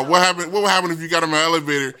 Mom, what happened? What would happen if you got in an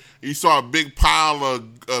elevator and you saw a big pile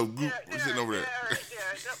of goop sitting over there?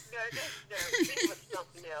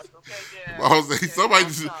 I was like,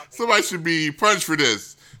 somebody should be punished for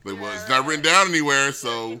this. Like, well, it's not written down anywhere,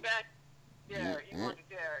 so.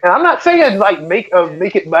 And I'm not saying like make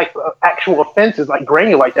it like actual offenses like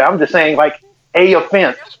granular like that. I'm just saying like a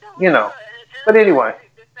offense, you know. But anyway.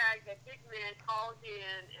 The fact that Big Man called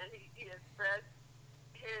in and he expressed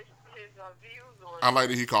his views on. I like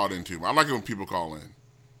that he called in too. I like it when people call in.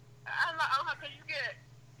 Because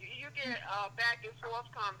you get back and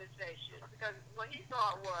forth conversation. Because what he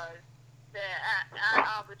thought was that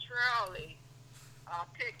I arbitrarily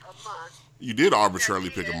pick a month. You did arbitrarily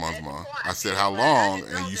pick a month, Ma. I said how long,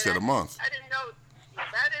 and you said a month. I didn't know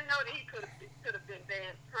that he could have been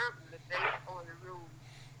banned permanently based on the rules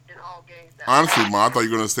in all games. Honestly, Ma, I thought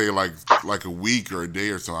you were gonna say like a week or a day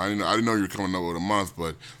or something. I didn't know you were coming up with a month,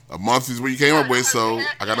 but a month is what you came up with, so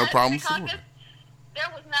I got no problem with it.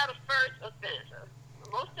 That was not a first offense.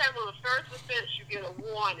 Most times on the first offense, you get a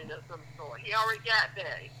warning of some sort. He already got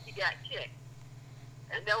that. He got kicked.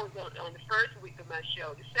 And that was on the first week of my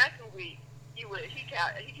show. The second week, he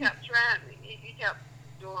kept trying me. He kept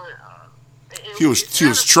doing. He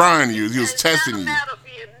was trying you. He was testing you. It's not a matter of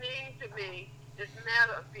being mean to me. It's a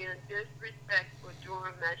matter of being disrespectful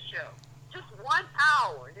during my show. just 1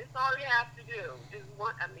 hour. That's all you have to do. Just for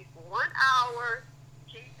 1 hour,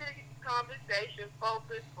 keep the conversation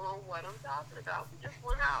focused on what I'm talking about. For just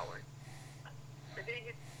 1 hour. And then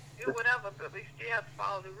you do whatever, but we still have to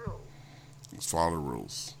follow the rules. Let's follow the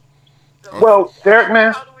rules. So, Well, Derek,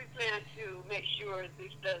 man. how do we plan to make sure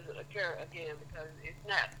this doesn't occur again? Because it's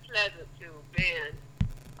not pleasant to ban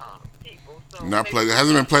people. So Not pleasant. It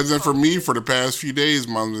hasn't been pleasant for me for the past few days,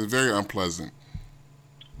 Mom. It's been very unpleasant.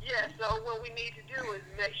 Yeah, so what we need to do is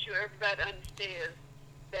make sure everybody understands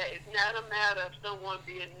that it's not a matter of someone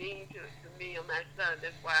being mean to me or my son.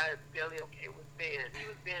 That's why Billy OK was banned. He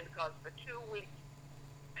was banned because for 2 weeks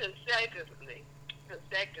consecutively,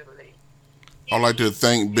 I'd like to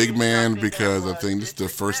thank Big Man because I think this is the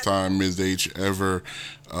first time Ms. H ever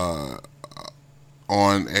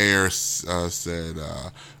on air said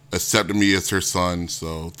accepted me as her son.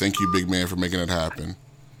 So thank you, Big Man, for making it happen.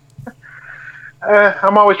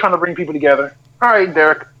 I'm always trying to bring people together. All right,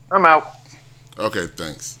 Derek, I'm out. Okay,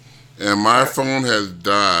 thanks. And my phone has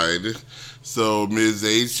died, so Ms.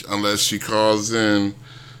 H, unless she calls in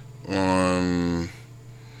on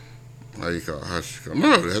how she call?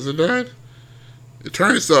 No, has it died? It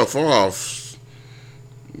turned itself off.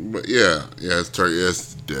 But yeah, it's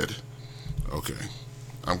dead. Okay.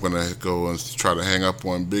 I'm gonna go and try to hang up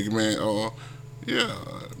on Big Man. Oh, yeah,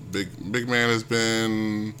 Big Man has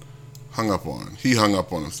been hung up on. He hung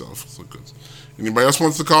up on himself. So good. Anybody else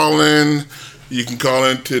wants to call in? You can call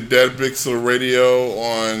in to Dead Pixel Radio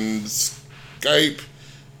on Skype,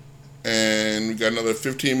 and we got another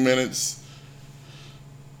 15 minutes.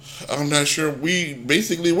 I'm not sure. We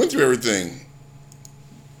basically went through everything.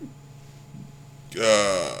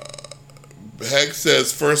 Heck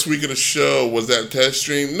says first week of the show was that test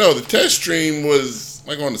stream. No, the test stream was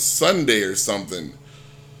like on a Sunday or something.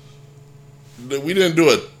 We didn't do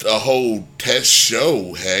a whole test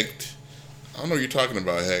show, Heck. I don't know what you're talking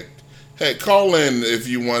about, Heck. Heck, call in if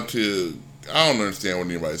you want to. I don't understand what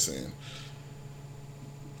anybody's saying.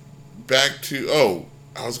 Back to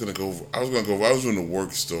I was doing the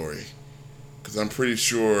work story because I'm pretty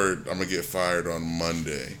sure I'm gonna get fired on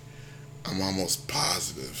Monday. I'm almost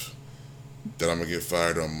positive that I'm gonna get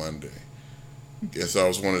fired on Monday. Guess I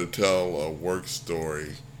was wanting to tell a work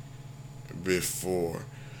story before.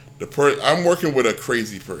 I'm working with a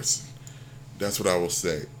crazy person. That's what I will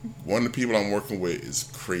say. One of the people I'm working with is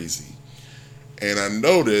crazy. And I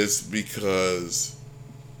know this because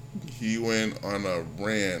he went on a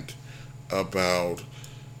rant about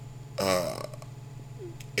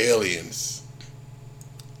aliens.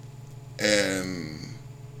 And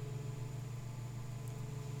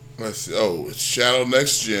let's see. Oh, it's Shadow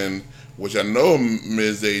Next Gen, which I know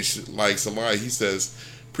Ms. H likes a lot. He says,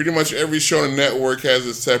 pretty much every show on the network has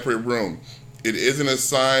a separate room. It isn't a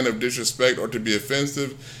sign of disrespect or to be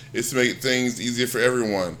offensive. It's to make things easier for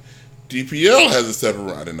everyone. DPL has a separate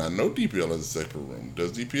room. I did not know DPL has a separate room.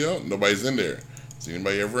 Does DPL? Nobody's in there. Is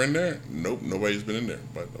anybody ever in there? Nope, nobody's been in there.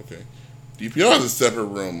 But okay. DPL has a separate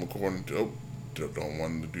room according to... don't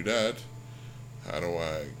want to do that. How do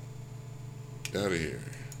I get out of here?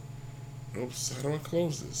 Oops, how do I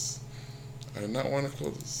close this? I did not want to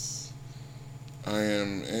close this. I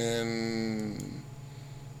am in...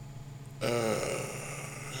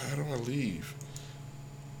 how do I leave?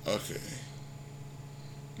 Okay.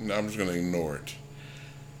 No, I'm just going to ignore it.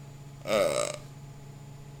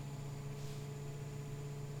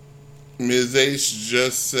 Ms. H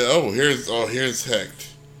just said, here's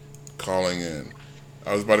Hecht calling in.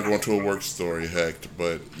 I was about to go into a work story, Hecht,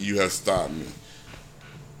 but you have stopped me.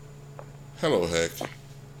 Hello, Hecht.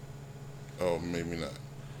 Oh, maybe not.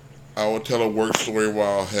 I will tell a work story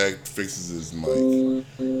while Hecht fixes his mic.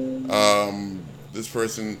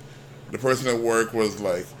 The person at work was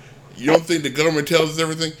like, you don't think the government tells us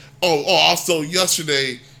everything? Also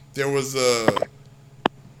yesterday there was a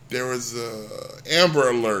Amber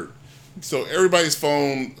Alert. So everybody's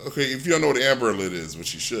phone, okay, if you don't know what Amber Alert is,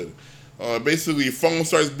 which you should, basically your phone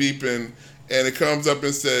starts beeping and it comes up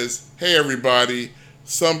and says, hey everybody,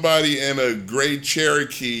 somebody in a gray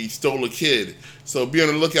Cherokee stole a kid. So be on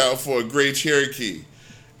the lookout for a gray Cherokee.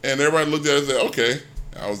 And everybody looked at it and said, okay.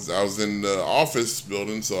 I was in the office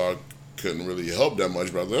building, so I couldn't really help that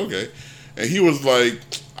much, but I was like, okay. And he was like,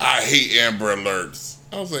 I hate Amber Alerts.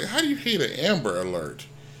 I was like, how do you hate an Amber Alert?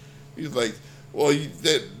 He's like, well,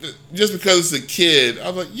 just because it's a kid. I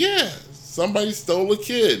was like, yeah, somebody stole a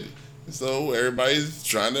kid. So everybody's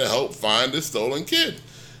trying to help find the stolen kid.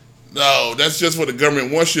 No, that's just what the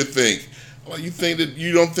government wants you to think. Like,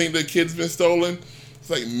 you don't think the kid's been stolen? It's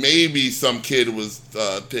like maybe some kid was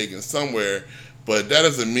taken somewhere, but that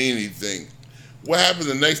doesn't mean anything. What happens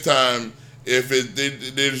the next time If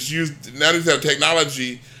they just use now, they have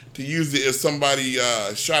technology to use it if somebody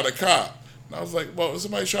shot a cop. And I was like, well, if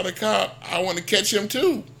somebody shot a cop, I want to catch him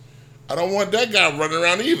too. I don't want that guy running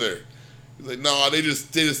around either. He's like, no, they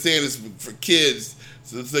just saying this for kids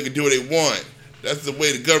so they can do what they want. That's the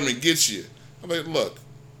way the government gets you. I'm like, look,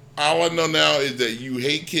 all I know now is that you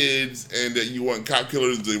hate kids and that you want cop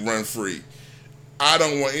killers to run free. I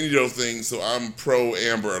don't want any of those things, so I'm pro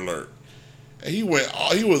Amber Alert. And he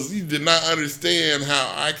did not understand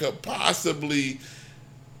how I could possibly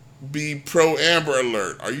be pro Amber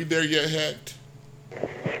Alert. Are you there yet, Hecht?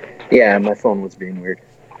 Yeah, my phone was being weird.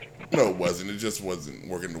 No, it wasn't. It just wasn't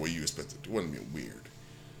working the way you expected. It wasn't being weird.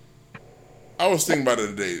 I was thinking about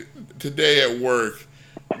it today. Today at work,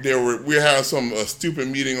 we were having a stupid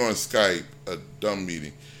meeting on Skype, a dumb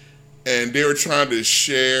meeting, and they were trying to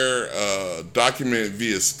share a document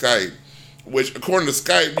via Skype, which according to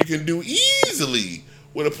Skype you can do easily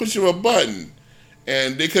with a push of a button.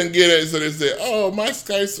 And they couldn't get it, so they said, "Oh, my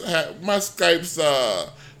Skype's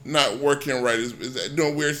not working right. It's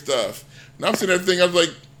doing weird stuff." And I'm sitting there thinking, I was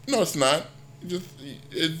like, "No, it's not.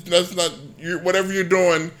 That's not. Whatever you're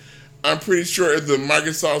doing." I'm pretty sure if the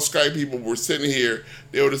Microsoft Skype people were sitting here,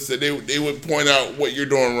 they would have said they would point out what you're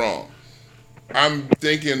doing wrong. I'm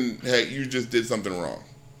thinking, hey, you just did something wrong.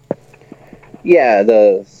 Yeah,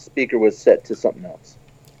 the speaker was set to something else.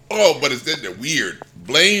 Oh, but it's weird.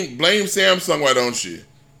 Blame Samsung, why don't you?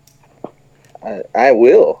 I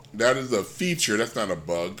will. That is a feature. That's not a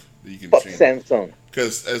bug that you can Fuck change. Samsung.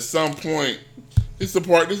 Because at some point, this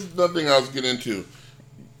is nothing I was getting into.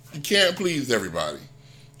 You can't please everybody.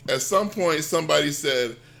 At some point, somebody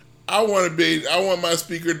said, I want to be able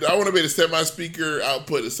to set my speaker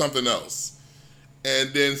output to something else.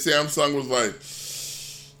 And then Samsung was like,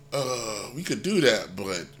 we could do that,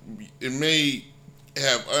 but it may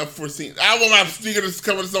have unforeseen. I want my speaker to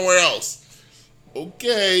come somewhere else.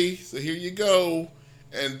 Okay, so here you go.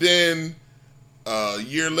 And then a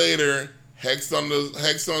year later, Hex on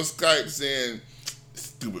Skype saying,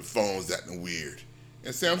 stupid phone's acting weird.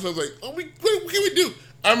 And Samsung's like, what can we do?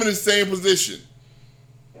 I'm in the same position.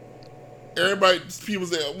 People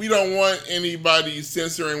say, we don't want anybody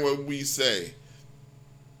censoring what we say.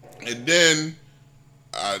 And then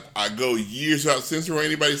I go years without censoring what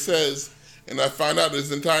anybody says, and I find out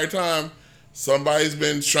this entire time somebody's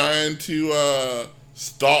been trying to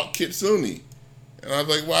stalk Kitsune. And I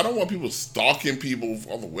was like, well, I don't want people stalking people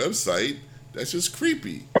on the website. That's just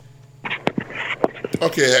creepy.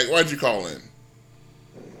 Okay, Heck, why'd you call in?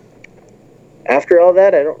 After all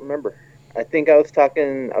that, I don't remember. I think I was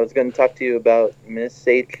going to talk to you about Miss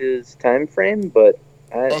H's time frame, but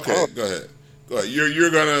Okay, go ahead.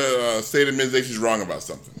 You're going to say that Ms. H is wrong about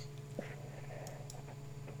something.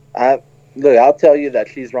 Look, I'll tell you that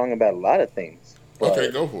she's wrong about a lot of things.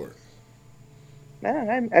 Okay, go for it.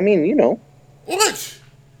 Nah, I mean, you know. What?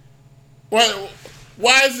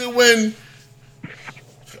 Why is it when...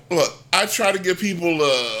 Look, I try to give people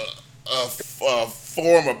a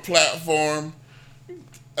forum, a platform.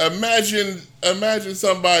 Imagine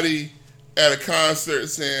somebody at a concert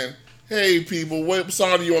saying, hey, people, what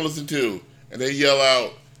song do you want to listen to? And they yell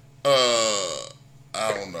out,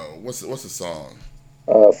 I don't know, what's the song?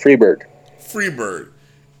 Freebird. Freebird.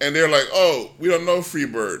 And they're like, oh, we don't know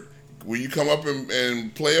Freebird. Will you come up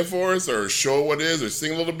and play it for us or show what it is or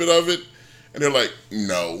sing a little bit of it? And they're like,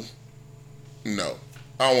 no, I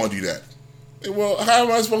don't want to do that. And, well, how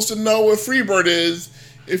am I supposed to know what Freebird is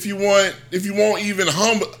if you won't even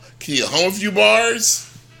hum? Can you hum a few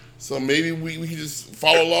bars? So maybe we can just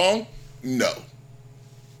follow along? No.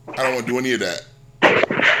 I don't want to do any of that.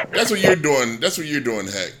 That's what you're doing. That's what you're doing,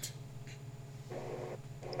 Hecht.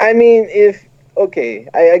 I mean,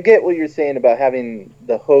 I get what you're saying about having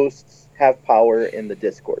the hosts have power in the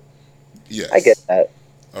Discord. Yes. I get that.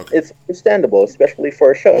 Okay. It's understandable, especially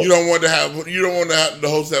for a show. You don't want to have the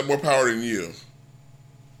hosts have more power than you.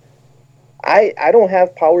 I don't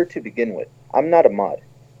have power to begin with. I'm not a mod.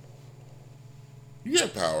 You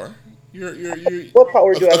have power. You're What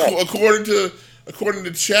power do I have? According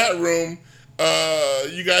to chat room,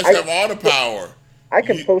 you guys have all the power. I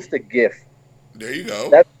can post a GIF. There you go.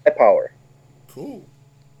 That's my power. Cool.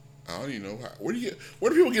 I don't even know where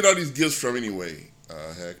do people get all these gifts from anyway,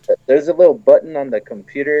 Hecht? There's a little button on the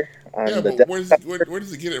computer. But where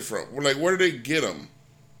does it get it from? Like, where do they get them?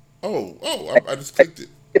 Oh, I just clicked it.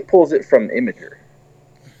 It pulls it from Imgur.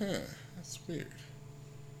 Huh, that's weird.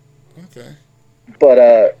 Okay.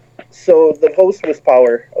 But, so the host with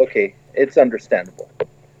power, okay, it's understandable.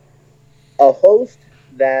 A host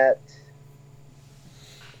that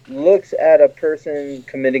looks at a person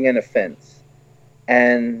committing an offense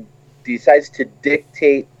and decides to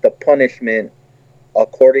dictate the punishment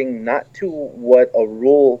according not to what a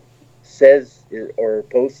rule says or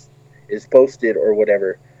is posted or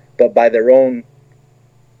whatever, but by their own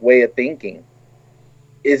way of thinking,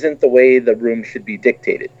 isn't the way the room should be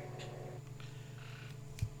dictated.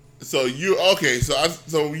 So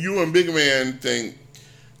so you and Big Man think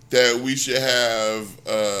that we should have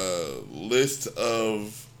a list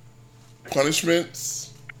of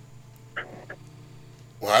punishments.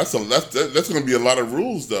 Well, that's going to be a lot of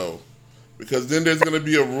rules though, because then there's going to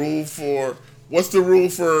be a rule for what's the rule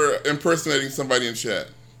for impersonating somebody in chat?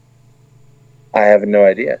 I have no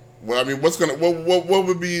idea. Well, I mean, what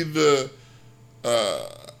would be the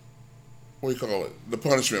what do you call it? The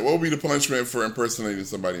punishment. What would be the punishment for impersonating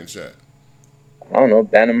somebody in chat? I don't know.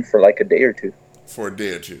 Ban them for like a day or two. For a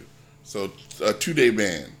day or two. So a 2-day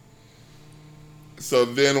ban. So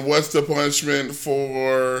then what's the punishment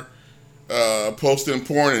for posting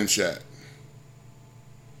porn in chat?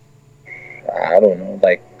 I don't know.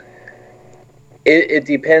 Like, it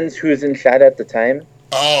depends who's in chat at the time.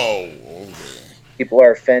 Oh, okay. People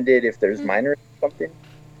are offended if there's minors or something.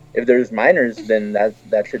 If there's minors, then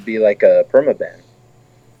that should be like a permaban.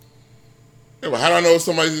 Yeah, well, how do I know if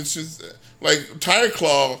somebody's just like Tire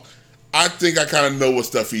Claw? I think I kind of know what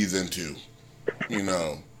stuff he's into. You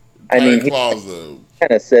know, Tire Claw's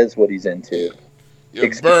kind of says what he's into. Yeah,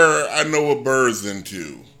 Burr, I know what Burr's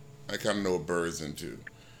into. I kind of know what Burr's into.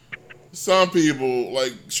 Some people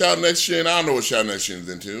like Shout Next Gen. I don't know what Shout Next Gen's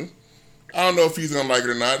into. I don't know if he's gonna like it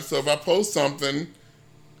or not. So if I post something,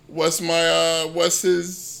 what's my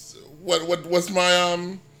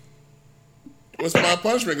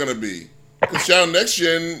punishment gonna be? Because Shout Next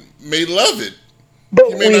Gen may love it.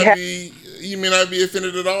 But he may not be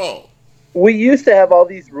offended at all. We used to have all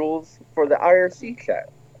these rules for the IRC chat.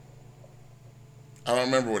 I don't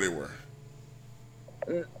remember what they were.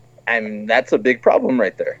 I mean, that's a big problem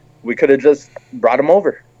right there. We could have just brought them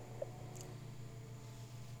over.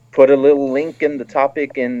 Put a little link in the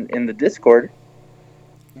topic in the Discord.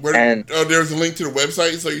 There's a link to the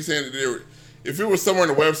website? So you're saying that if it was somewhere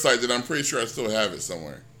on the website, then I'm pretty sure I still have it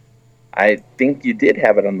somewhere. I think you did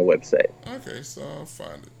have it on the website. Okay, so I'll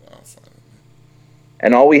find it.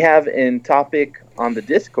 And all we have in topic on the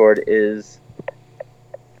Discord is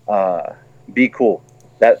be cool.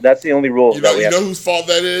 That's the only rule. You know whose fault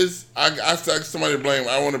that is? I asked somebody to blame.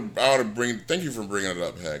 I want to bring. Thank you for bringing it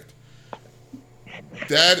up, Hecht.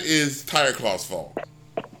 That is Tire Claw's fault,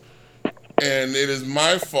 and it is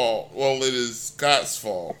my fault. Well, it is Scott's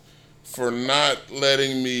fault for not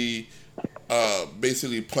letting me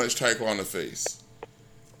basically punch Tire Claw in the face.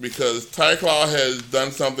 Because Tire Claw has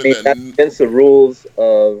done something that's against the rules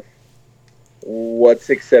of what's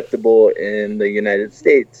acceptable in the United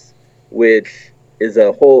States, which is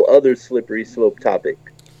a whole other slippery slope topic.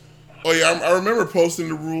 Oh yeah, I remember posting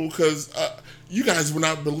the rule because you guys would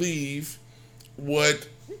not believe what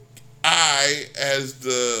I, as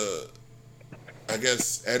the, I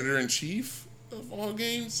guess, editor-in-chief of All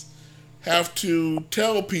Games, have to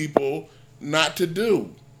tell people not to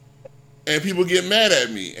do. And people get mad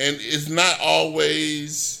at me, and it's not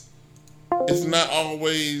always the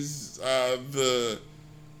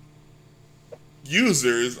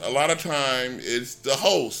users. A lot of time, it's the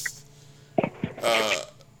host.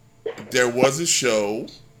 There was a show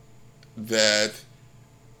that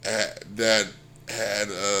had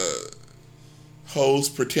a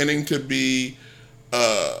host pretending to be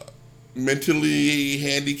a mentally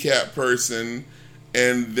handicapped person,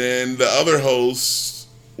 and then the other hosts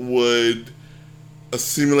would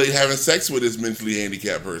simulate having sex with this mentally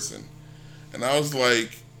handicapped person. And I was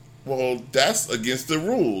like, well, that's against the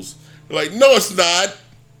rules. They're like, no, it's not.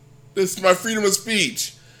 This is my freedom of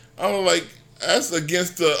speech. I was like, that's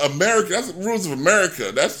against that's the rules of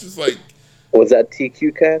America. That's just like... Was that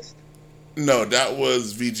TQ Cast? No, that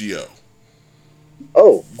was VGO.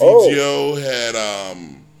 Oh. VGO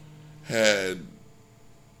had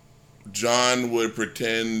John would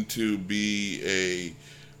pretend to be a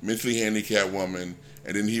mentally handicapped woman,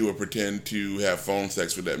 and then he would pretend to have phone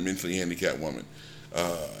sex with that mentally handicapped woman.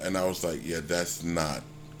 And I was like, yeah, that's not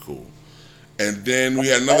cool. And then we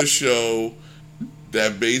had another show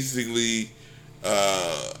that basically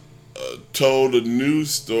told a news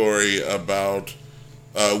story about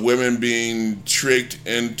women being tricked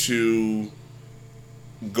into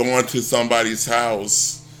going to somebody's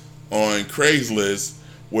house on Craigslist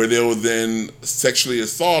where they were then sexually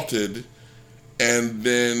assaulted, and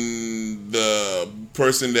then the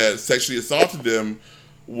person that sexually assaulted them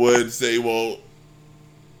would say, well,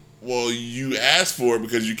 you asked for it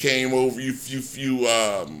because you came over, you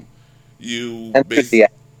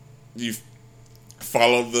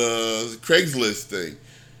follow the Craigslist thing.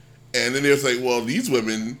 And then they was like, well, these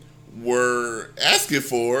women were asking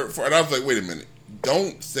for it. And I was like, wait a minute.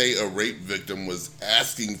 Don't say a rape victim was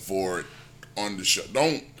asking for it on the show.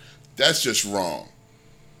 That's just wrong.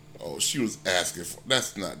 Oh, she was asking for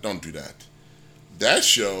don't do that. That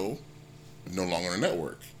show is no longer on the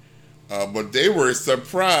network. But they were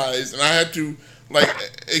surprised, and I had to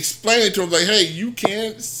explain it to them, like, hey, you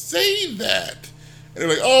can't say that. And they're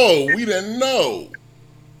like, oh, we didn't know.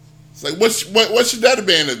 It's like, what should that have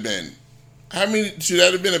been? Should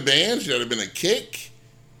that have been a ban? Should that have been a kick?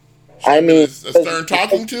 A stern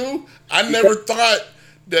talking to? I never thought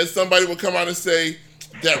that somebody would come out and say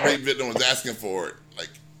that rape victim was asking for it. Like,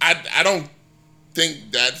 I don't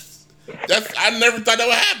think that's I never thought that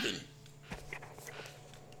would happen.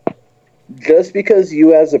 Just because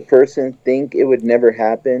you as a person think it would never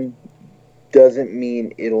happen doesn't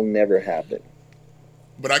mean it'll never happen.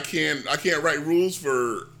 But I can't write rules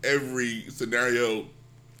for every scenario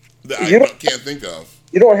that I can't think of.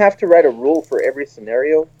 You don't have to write a rule for every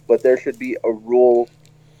scenario, but there should be a rule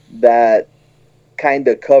that kind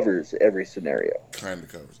of covers every scenario. Kind of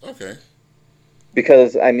covers. Okay.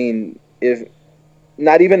 Because, I mean, if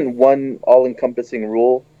not even one all-encompassing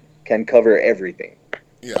rule can cover everything.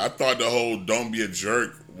 Yeah, I thought the whole "don't be a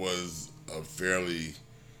jerk" was a fairly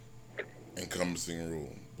encompassing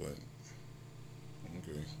rule, but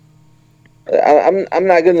okay. I'm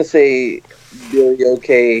not gonna say Billy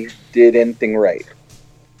O.K. did anything right.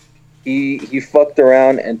 He fucked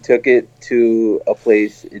around and took it to a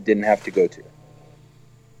place it didn't have to go to.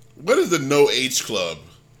 What is the No H Club?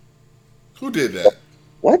 Who did that?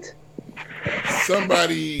 What?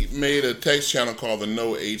 Somebody made a text channel called the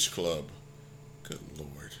No H Club. Good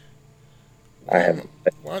Lord. I haven't.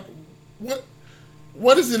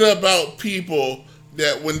 What is it about people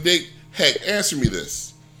that when they... Heck, answer me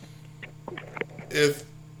this. If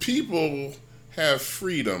people have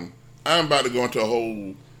freedom... I'm about to go into a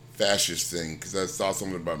whole fascist thing because I saw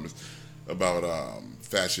something about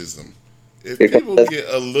fascism. If people get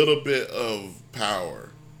a little bit of power,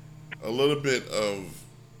 a little bit of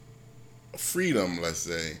freedom, let's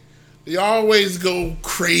say, they always go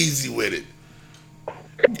crazy with it.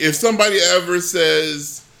 If somebody ever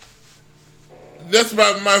says, that's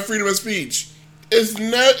about my freedom of speech,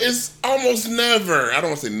 it's almost never, I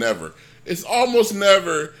don't want to say never, it's almost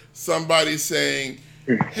never somebody saying,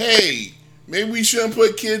 hey, maybe we shouldn't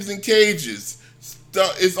put kids in cages.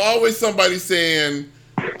 It's always somebody saying,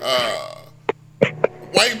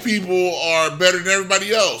 white people are better than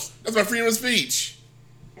everybody else. That's my freedom of speech.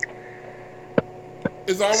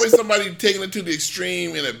 It's always somebody taking it to the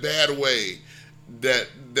extreme in a bad way that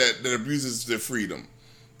abuses their freedom.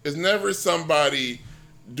 It's never somebody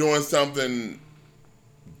doing something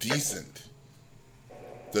decent.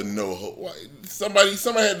 Somebody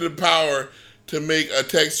had the power to make a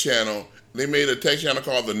text channel. They made a text channel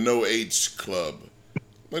called the No H Club.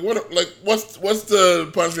 What's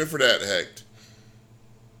the punishment for that, Hecht?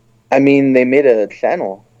 I mean, they made a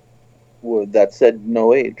channel that said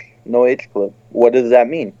No H Club. What does that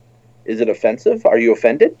mean? Is it offensive? Are you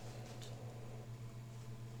offended?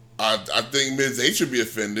 I think Ms. H should be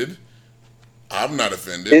offended. I'm not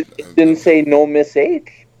offended. It didn't say no Miss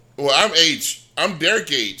H. Well, I'm H. I'm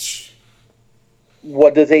Derek H.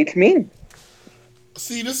 What does H mean?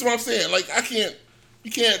 See, this is what I'm saying. Like,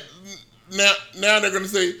 you can't, now they're going to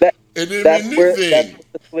say, that's a new where thing.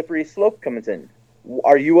 the slippery slope comes in.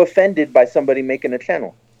 Are you offended by somebody making a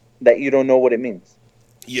channel that you don't know what it means?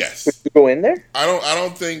 Yes. Could you go in there? I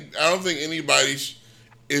don't think anybody,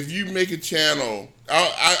 if you make a channel,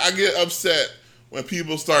 I get upset when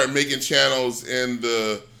people start making channels in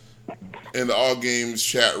the All Games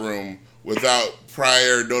chat room without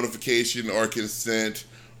prior notification or consent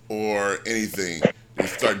or anything. They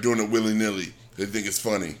start doing it willy-nilly. They think it's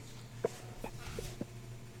funny.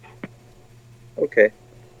 Okay.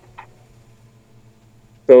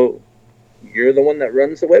 So, you're the one that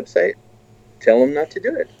runs the website. Tell them not to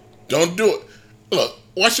do it. Don't do it. Look,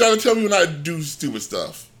 why should I tell people not to do stupid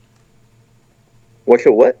stuff? What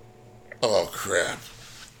should what? Oh, crap.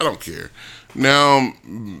 I don't care. Now,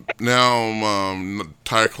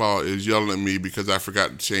 Tire Claw is yelling at me because I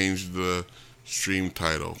forgot to change the stream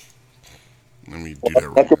title. Let me do that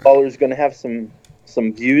right now. Knuckleballer is going to have some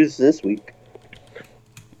views this week.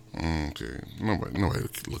 Okay. Nobody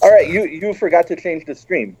looks all right, you forgot to change the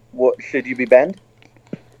stream. What, should you be banned?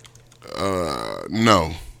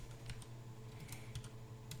 No.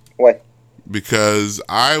 Why? Because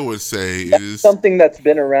I would say that's it is something that's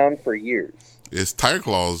been around for years. It's Tiger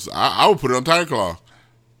Claws. I would put it on Tiger Claw.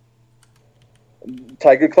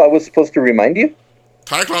 Tiger Claw was supposed to remind you?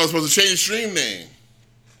 Tiger Claw was supposed to change the stream name.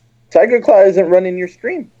 Tiger Claw isn't running your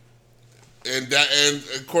stream. And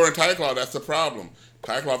according to Tiger Claw, that's the problem.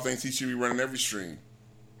 Tiger Claw thinks he should be running every stream.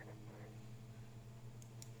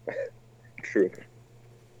 True.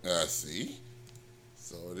 See?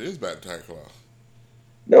 So it is bad, Tiger Claw.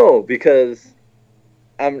 No, because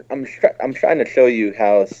I'm trying to show you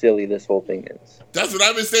how silly this whole thing is. That's what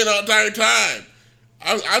I've been saying the entire time.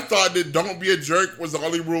 I thought that don't be a jerk was the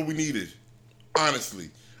only rule we needed. Honestly.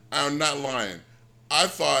 I'm not lying. I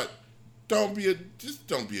thought don't be a jerk. Just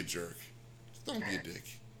don't be a dick.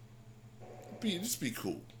 Just be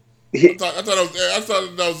cool. I thought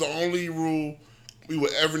that was the only rule we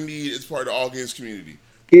would ever need as part of the All Games community.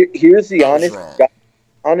 Here's the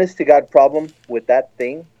honest to God problem with that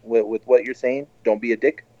thing, with what you're saying. Don't be a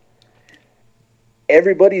dick.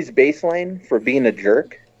 Everybody's baseline for being a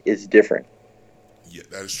jerk is different. Yeah,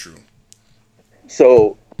 that is true.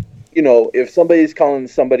 So, if somebody's calling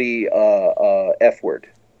somebody F word,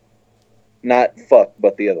 not fuck,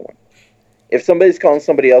 but the other one. If somebody's calling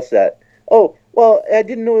somebody else that, oh, well, I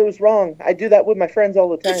didn't know it was wrong. I do that with my friends all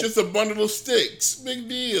the time. It's just a bundle of sticks. Big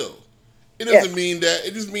deal. It doesn't mean that.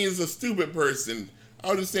 It just means a stupid person.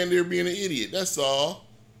 I was just saying they're being an idiot. That's all.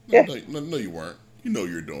 No, you weren't. You know what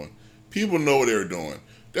you're doing. People know what they're doing.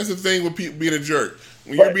 That's the thing with people being a jerk.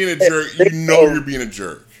 When you're being a jerk, you know you're being a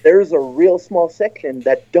jerk. There's a real small section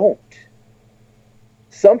that don't.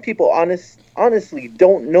 Some people honestly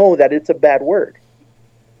don't know that it's a bad word.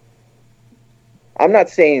 I'm not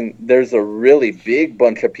saying there's a really big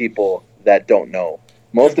bunch of people that don't know.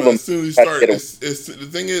 Most of them. As soon as you start, the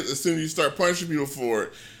thing is, as soon as you start punishing people for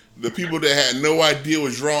it, the people that had no idea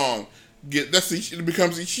was wrong it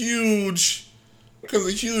becomes a huge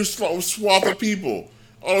swath of people.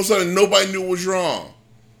 All of a sudden, nobody knew what was wrong.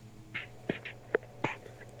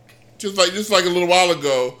 Just like a little while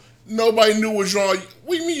ago, nobody knew what was wrong.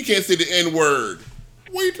 What do you mean you can't say the N word?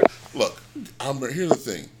 Look, here's the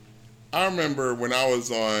thing. I remember when I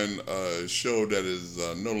was on a show that is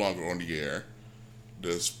no longer on the air,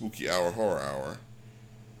 the Spooky Hour Horror Hour,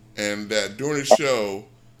 and that during the show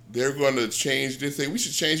they're going to change. They say we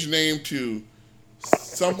should change the name to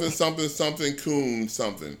something Coon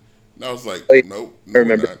something. And I was like, nope, no, I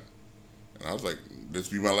remember. Not. And I was like,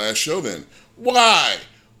 this will be my last show then. Why?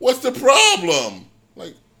 What's the problem?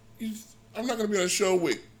 Like, I'm not going to be on a show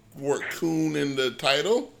with word Coon in the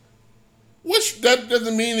title. That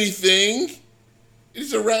doesn't mean anything.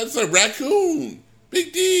 It's a raccoon.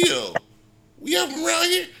 Big deal. We have them around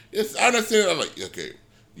here. I'm not saying. I'm like, okay,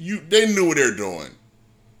 they knew what they were doing,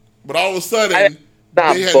 but all of a sudden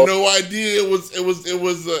they had no idea it was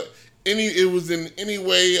in any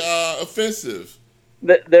way offensive.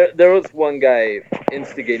 There was one guy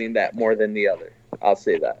instigating that more than the other. I'll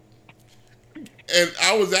say that. And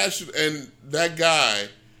that guy,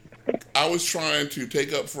 I was trying to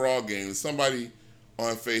take up for All Games. Somebody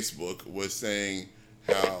on Facebook was saying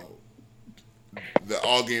how the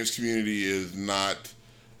All Games community is not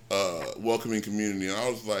a welcoming community. And I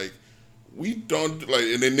was like, we don't,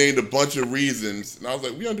 and they named a bunch of reasons. And I was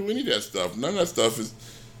like, we don't do any of that stuff. None of that stuff is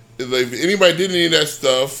like, if anybody did any of that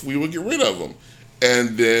stuff, we would get rid of them.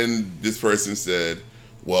 And then this person said,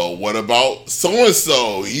 well, what about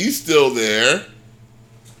so-and-so? He's still there.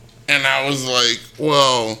 And I was like,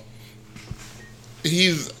 well,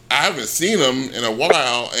 I haven't seen him in a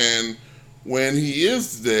while, and when he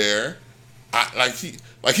is there,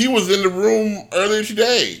 he was in the room earlier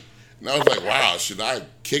today, and I was like, wow, should I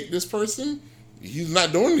kick this person? He's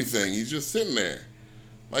not doing anything. He's just sitting there.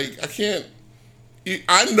 Like,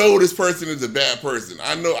 I know this person is a bad person.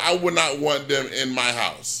 I know I would not want them in my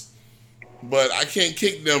house, but I can't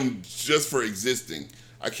kick them just for existing.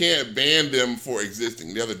 I can't ban them for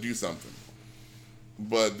existing. They have to do something.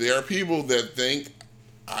 But there are people that think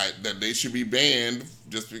that they should be banned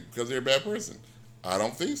just because they're a bad person. I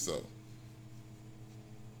don't think so.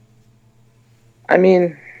 I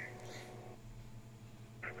mean,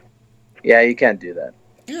 yeah, you can't do that.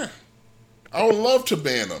 Yeah. I would love to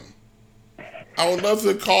ban him. I would love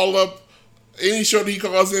to call up any show that he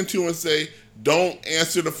calls into and say, don't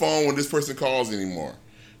answer the phone when this person calls anymore.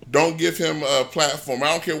 Don't give him a platform. I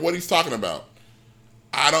don't care what he's talking about.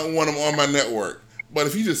 I don't want him on my network. But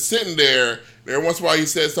if he's just sitting there, every once in a while he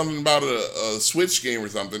says something about a Switch game or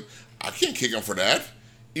something, I can't kick him for that.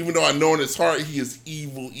 Even though I know in his heart he is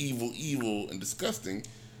evil, evil, evil, and disgusting.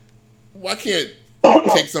 Well, I can't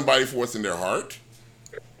kick somebody for what's in their heart.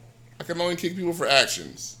 I can only kick people for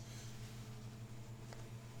actions.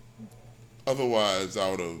 Otherwise, I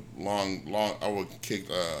would have kicked,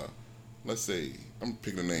 let's say, I'm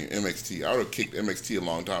picking the name, MXT. I would have kicked MXT a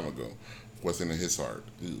long time ago. What's in his heart?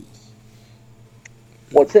 Ew.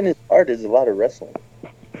 What's in his heart is a lot of wrestling.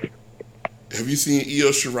 Have you seen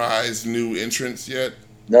Io Shirai's new entrance yet?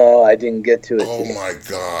 No, I didn't get to it. Oh today. my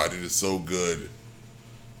god, it is so good.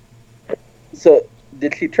 So,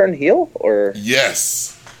 did she turn heel or?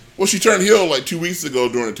 Yes. Well, she turned heel like 2 weeks ago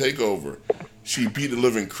during a takeover. She beat the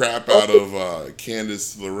living crap out of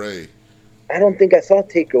Candice LeRae. I don't think I saw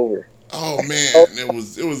Takeover. Oh man, it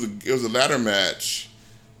was a ladder match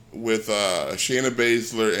with Shayna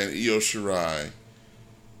Baszler and Io Shirai.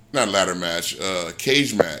 Not ladder match,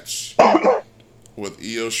 cage match with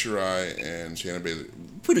Io Shirai and Shayna Baszler.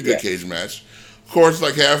 Pretty good cage match. Of course,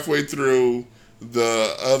 like halfway through,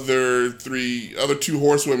 the other two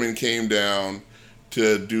horsewomen came down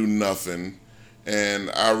to do nothing,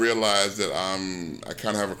 and I realized that I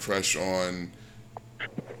kind of have a crush on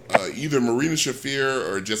either Marina Shafir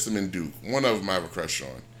or Jessamine Duke. One of them I have a crush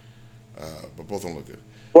on, but both of them look good.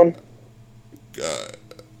 One.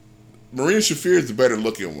 Marina Shafir is the better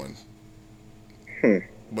looking one.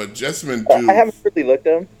 But Jessamine I Duke... haven't really looked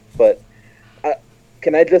at them, but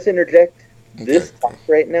can I just interject? Okay. This talk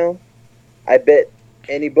right now, I bet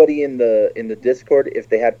anybody in the Discord, if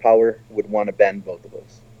they had power, would want to ban both of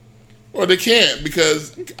us. Well, they can't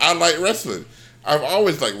because I like wrestling. I've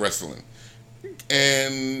always liked wrestling.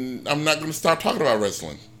 And I'm not going to stop talking about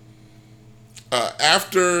wrestling.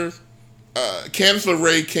 After Candice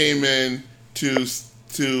LeRae came in to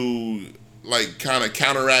like kind of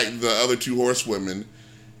counteract the other two horsewomen,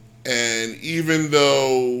 and even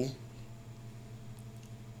though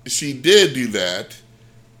she did do that,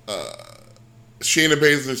 Shayna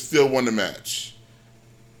Baszler still won the match.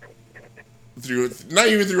 Not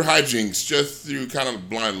even through hijinks, just through kind of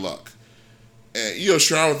blind luck. And Io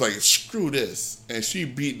Shirai was like, screw this. And she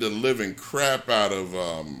beat the living crap out of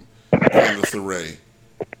Candice LeRae.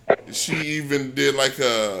 She even did like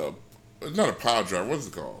not a power driver, what's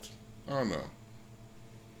it called? I don't know.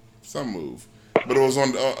 Some move. But it was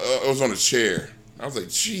on a chair. I was like,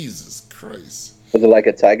 Jesus Christ. Was it like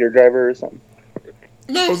a Tiger Driver or something?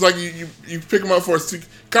 No, it was like you pick them up for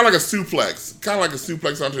kind of like a suplex. Kind of like a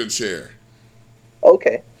suplex onto the chair.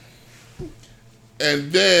 Okay.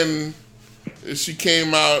 And then she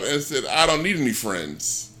came out and said, I don't need any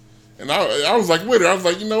friends. And I was like with her. I was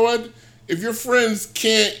like, you know what? If your friends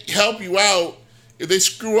can't help you out, if they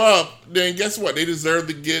screw up, then guess what? They deserve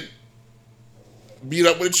to get beat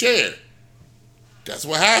up with a chair. That's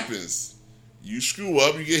what happens. You screw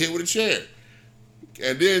up, you get hit with a chair.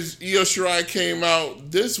 And then Io Shirai came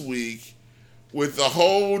out this week with a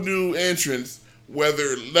whole new entrance,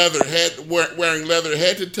 wearing leather head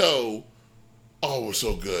to toe. Oh, it was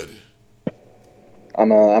so good. I'm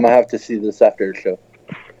gonna have to see this after the show.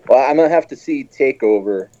 Well, I'm gonna have to see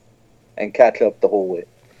Takeover and catch up the whole way.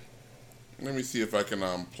 Let me see if I can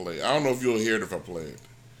play. I don't know if you'll hear it if I play it.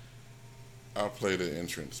 I'll play the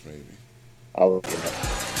entrance maybe. I'll look it up.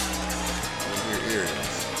 Here it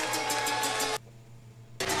is.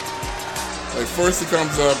 Like first it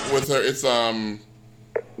comes up with her. It's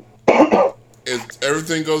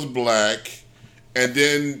everything goes black, and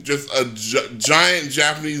then just a giant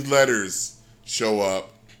Japanese letters show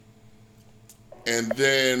up, and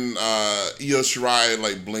then Io Shirai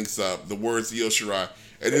like blinks up the words Io Shirai,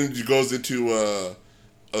 and then it goes into a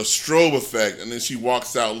strobe effect, and then she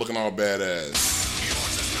walks out looking all badass.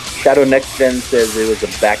 Shadow Next Gen says it was a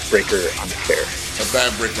backbreaker on the chair. A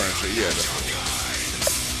backbreaker on the chair, yeah.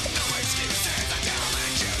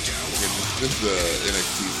 This is the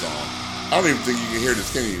NXT song. I don't even think you can hear this,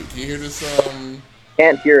 can you? Can you hear this?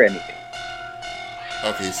 Can't hear anything.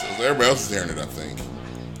 Okay, so everybody else is hearing it, I think.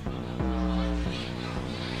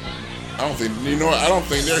 I don't think, you know what? I don't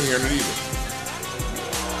think they're hearing it either.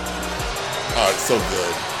 Oh, it's so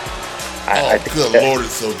good. I think good Lord,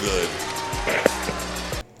 it's so good.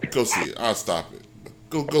 Go see it. I'll stop it.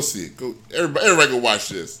 Go see it. Go. Everybody go watch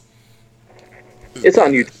this. It's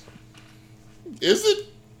on YouTube. Is it?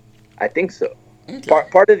 I think so. Okay.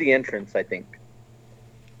 Part of the entrance, I think.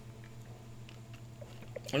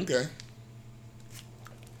 Okay.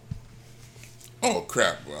 Oh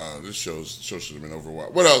crap! This show should have been over a while.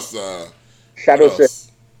 What else? Shadow what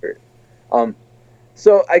else? says.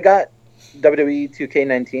 So I got WWE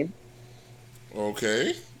 2K19.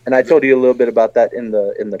 Okay. And I told you a little bit about that in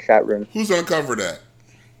the chat room. Who's gonna cover that?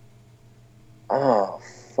 Oh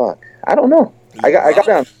fuck! I don't know. I got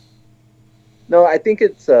down. No, I think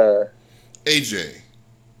it's AJ.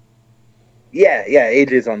 Yeah,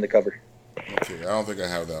 AJ's on the cover. Okay, I don't think I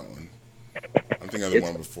have that one. I think I have the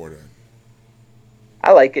one before that.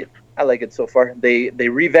 I like it so far. They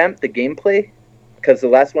revamped the gameplay because the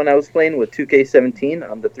last one I was playing was 2K17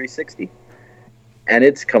 on the 360, and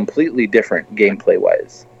it's completely different gameplay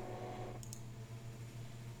wise.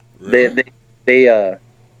 Really? They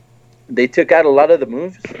they took out a lot of the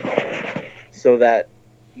moves so that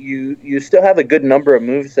you still have a good number of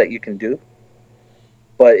moves that you can do,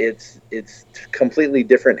 but it's completely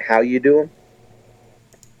different how you do them.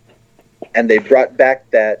 And they brought back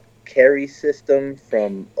that carry system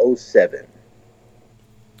from 07.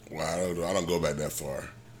 Wow, I don't go back that far.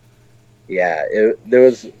 Yeah,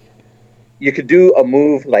 you could do a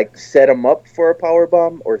move like set them up for a power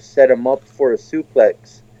bomb or set them up for a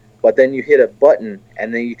suplex, but then you hit a button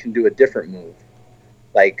and then you can do a different move,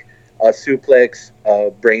 like a suplex, a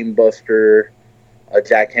brain buster, a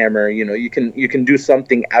jackhammer. You can do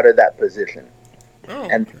something out of that position. Oh,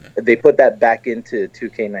 and okay. they put that back into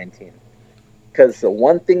 2K19. Because the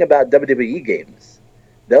one thing about WWE games,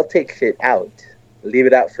 they'll take shit out, leave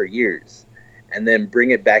it out for years, and then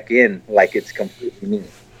bring it back in like it's completely new.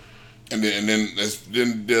 And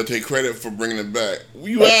then they'll take credit for bringing it back.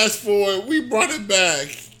 You asked for it, we brought it back.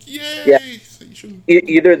 Yay! Yeah. So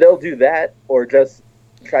Either they'll do that or just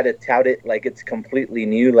try to tout it like it's completely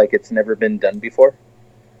new, like it's never been done before.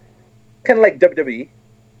 Kind of like WWE.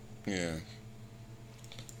 Yeah.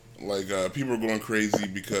 Like people are going crazy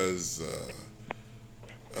because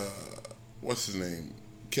what's his name?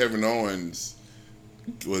 Kevin Owens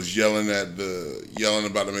was yelling about the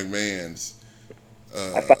McMahons.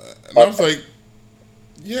 And I was like,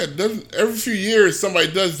 yeah, every few years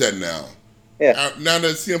somebody does that now. Yeah. Now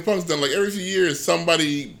that CM Punk's done, like every few years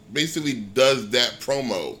somebody basically does that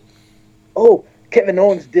promo. Oh, Kevin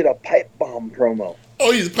Owens did a pipe bomb promo.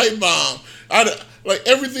 Oh, he's a pipe bomb.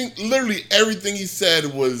 Literally everything he said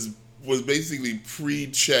was basically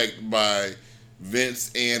pre-checked by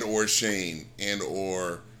Vince and or Shane and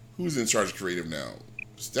or who's in charge of creative now?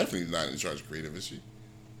 Stephanie's not in charge of creative, is she?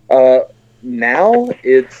 Now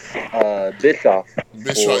it's Bischoff.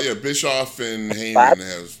 Bischoff and Heyman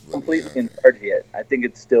have completely in charge yet. I think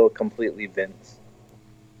it's still completely Vince.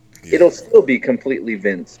 Yeah. It'll still be completely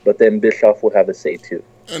Vince, but then Bischoff will have a say too.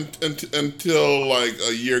 Until like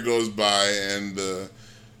a year goes by and the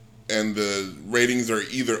ratings are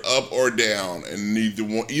either up or down, and either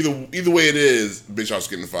way it is, Bischoff's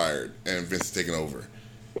getting fired and Vince is taking over.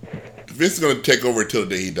 Vince is going to take over until the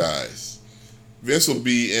day he dies. Vince will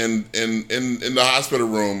be in the hospital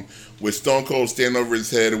room with Stone Cold standing over his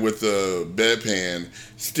head with a bedpan,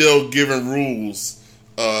 still giving rules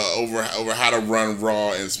over how to run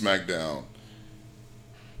Raw and SmackDown.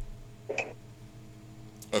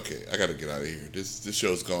 Okay, I got to get out of here. This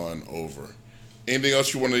show's gone over. Anything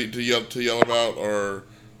else you want to yell about or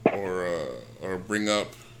bring up?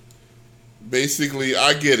 Basically,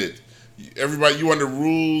 I get it. Everybody, you want the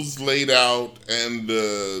rules laid out and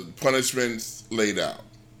the punishments laid out.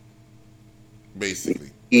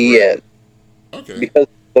 Basically. Yeah. Okay. Because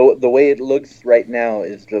the way it looks right now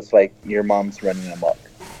is just like your mom's running amok.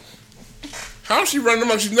 How's she running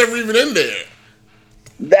amok? She's never even in there.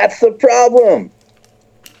 That's the problem.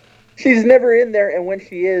 She's never in there, and when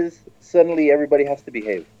she is, suddenly everybody has to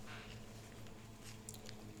behave.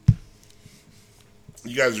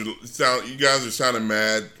 You guys are sounding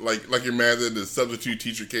mad, like you're mad that the substitute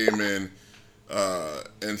teacher came in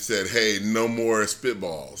and said, "Hey, no more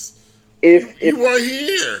spitballs." If you weren't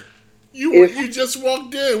here, you just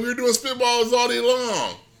walked in. We were doing spitballs all day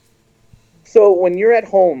long. So when you're at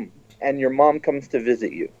home and your mom comes to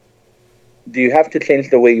visit you, do you have to change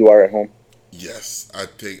the way you are at home? Yes,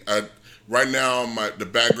 right now the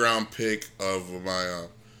background pic of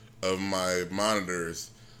my monitors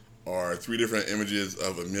are 3 different images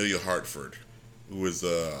of Amelia Hartford, who is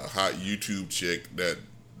a hot YouTube chick that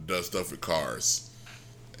does stuff with cars,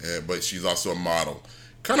 but she's also a model.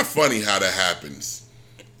 Kind of funny how that happens.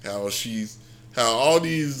 How all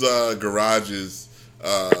these garages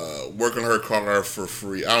work on her car for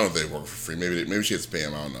free. I don't know if they work for free. Maybe she gets paid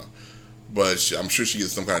them. I don't know, but I'm sure she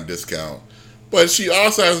gets some kind of discount. But she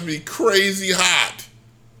also has to be crazy hot.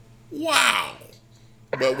 Wow.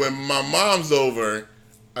 But when my mom's over,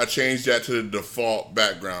 I changed that to the default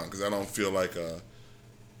background because I don't feel like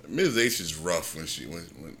Ms. H is rough when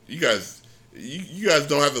you guys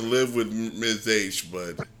don't have to live with Ms. H,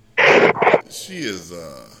 but she is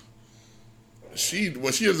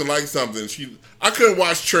when she doesn't like something, I couldn't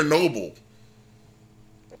watch Chernobyl.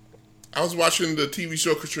 I was watching the TV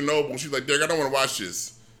show Chernobyl, and she's like, "Derek, I don't want to watch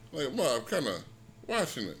this." I'm like, "Well, I'm kind of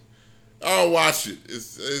watching it. I'll watch it.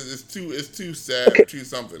 It's too sad or too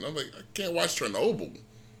something." I'm like, "I can't watch Chernobyl."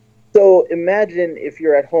 So imagine if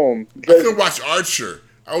you're at home. I couldn't watch Archer.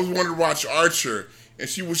 I always wanted to watch Archer, and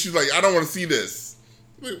she's like, "I don't want to see this."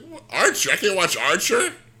 I'm like, what? Archer? I can't watch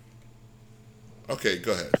Archer? Okay,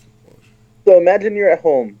 go ahead. So imagine you're at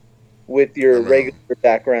home with your regular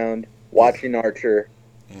background watching Archer,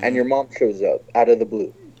 and your mom shows up out of the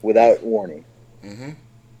blue. without warning. Mm-hmm.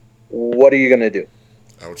 What are you gonna do?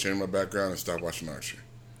 I would change my background and stop watching Archer.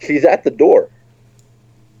 She's at the door.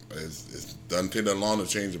 It doesn't take that long to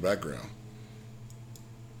change the background.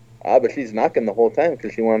 But she's knocking the whole time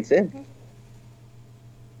because she wants in.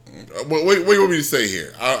 What do you want me to say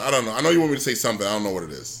here? I don't know. I know you want me to say something. I don't know what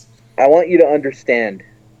it is. I want you to understand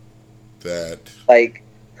That. like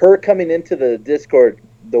her coming into the Discord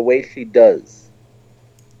the way she does,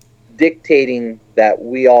 dictating that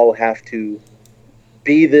we all have to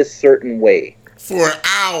be this certain way. For an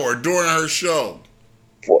hour during her show.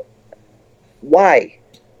 Why?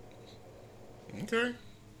 Okay.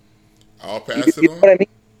 I'll pass You it know on. what I mean?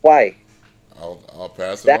 Why? I'll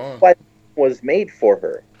pass it That's on. why it was made for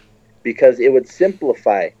her, because it would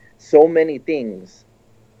simplify so many things.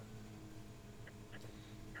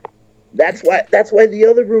 That's why the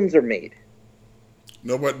other rooms are made.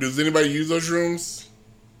 Nobody. Does anybody use those rooms?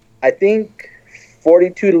 I think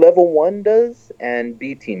 42 level 1 does and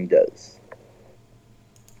B team does.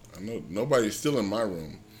 I know nobody's still in my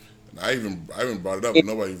room. And I even brought it up, but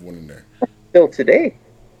nobody went in there. Still today.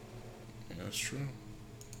 Yeah, that's true.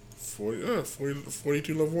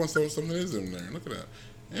 42 level 1, so something is in there. Look at that.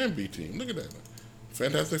 And B team. Look at that.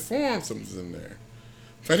 Fantastic Forum, something's in there.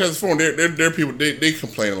 Fantastic Forum, they're people, they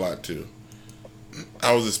complain a lot too.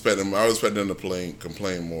 I was expecting them to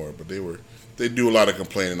complain more, but they do a lot of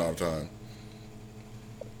complaining all the time.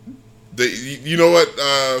 You know what,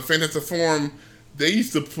 Fantastic Forum, they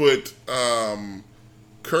used to put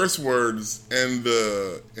curse words in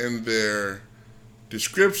their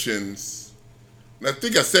descriptions. And I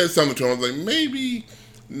think I said something to them. I was like, maybe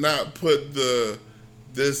not put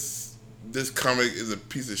this comic is a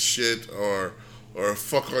piece of shit or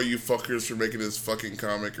fuck all you fuckers for making this fucking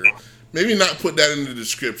comic, or maybe not put that in the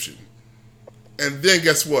description. And then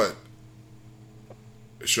guess what?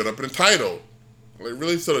 It showed up in the title. Like,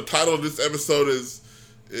 really? So the title of this episode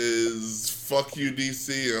is fuck you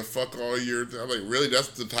DC and fuck all your... I'm like, really? That's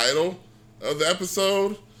the title of the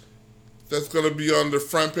episode? That's going to be on the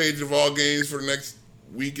front page of All Games for the next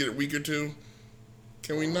week or two?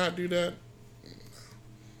 Can we not do that?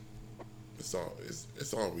 It's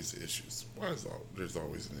always issues. Why is there's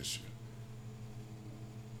always an issue?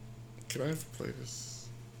 Can I ever play this?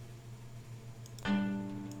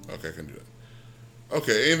 Okay, I can do that.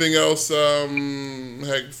 Okay, anything else,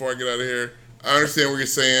 Heck, before I get out of here? I understand what you're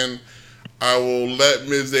saying. I will let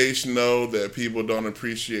Ms. H know that people don't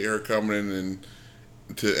appreciate her coming in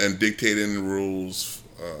and dictating the rules.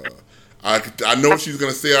 I know what she's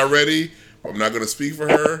going to say already, but I'm not going to speak for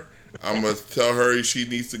her. I'm going to tell her she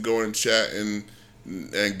needs to go and chat and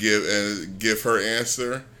give her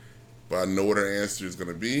answer, but I know what her answer is going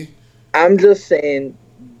to be. I'm just saying,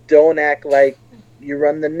 don't act like you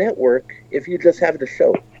run the network if you just have the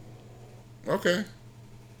show. Okay.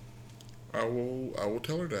 I will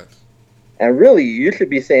tell her that. And really, you should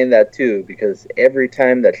be saying that too, because every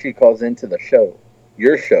time that she calls into the show,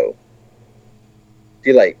 your show,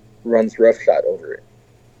 she runs roughshod over it.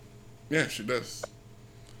 Yeah, she does.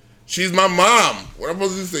 She's my mom. What am I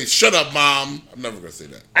supposed to say? Shut up, Mom. I'm never going to say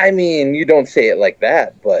that. I mean, you don't say it like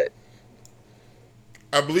that, but...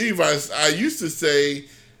 I believe I used to say,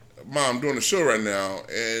 Mom, I'm doing a show right now,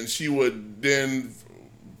 and she would then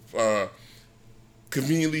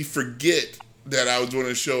conveniently forget that I was doing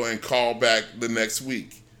a show and call back the next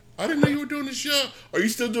week. I didn't know you were doing the show. Are you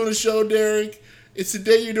still doing the show, Derek? It's the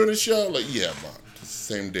day you're doing the show? Like, yeah, Mom. It's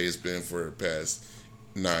the same day it's been for the past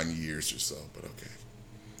 9 years or so, but okay.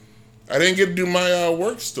 I didn't get to do my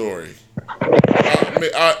work story.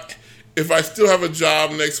 If I still have a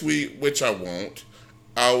job next week, which I won't,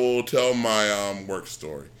 I will tell my work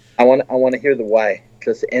story. I want to hear the why.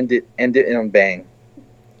 Just end it in a bang.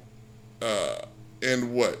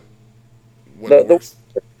 And what?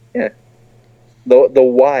 Yeah. The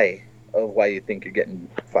why of why you think you're getting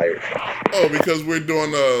fired. Oh, because we're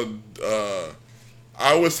doing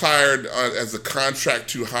I was hired as a contract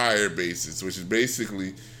to hire basis, which is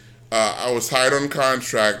basically I was hired on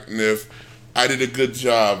contract, and if I did a good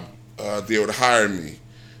job, they would hire me.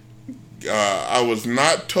 I was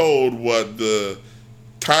not told what the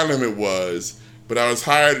time limit was, but I was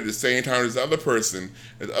hired at the same time as the other person.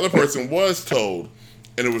 And the other person was told,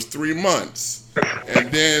 and it was 3 months. And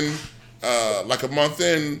then, like a month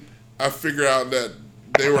in, I figured out that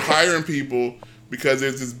they were hiring people because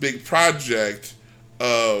there's this big project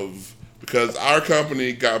because our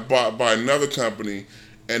company got bought by another company,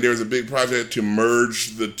 and there was a big project to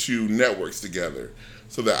merge the two networks together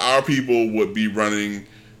so that our people would be running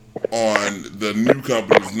on the new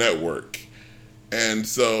company's network. And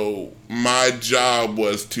so my job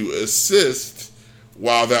was to assist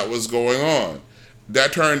while that was going on.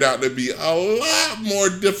 that turned out to be a lot more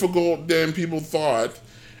difficult than people thought.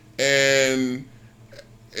 And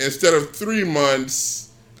instead of 3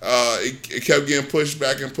 months, it kept getting pushed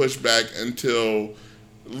back until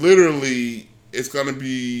literally it's going to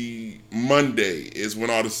be Monday is when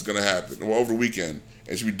all this is going to happen, or over the weekend.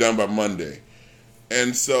 It should be done by Monday.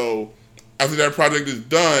 And so after that project is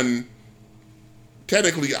done,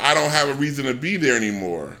 technically I don't have a reason to be there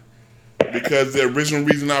anymore, because the original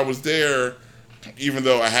reason I was there, even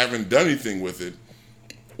though I haven't done anything with it,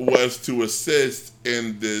 was to assist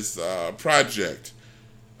in this project.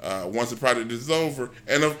 Once the project is over,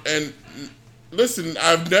 and listen,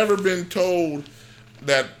 I've never been told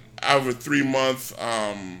that out of a 3 month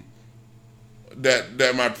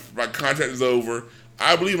that my contract is over.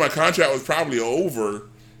 I believe my contract was probably over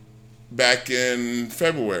back in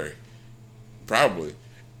February, probably.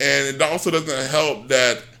 And it also doesn't help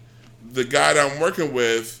that the guy that I'm working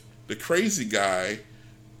with, the crazy guy,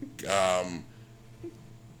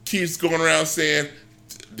 keeps going around saying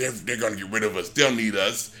they're going to get rid of us. They'll need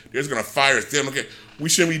us. They're just going to fire us. They don't care. We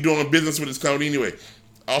shouldn't be doing business with this company anyway.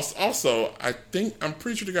 Also, I'm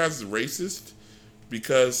pretty sure the guy's racist,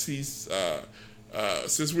 because he's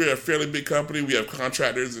since we're a fairly big company, we have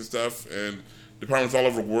contractors and stuff and departments all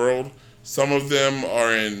over the world. Some of them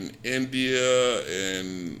are in India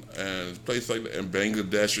and places like that, and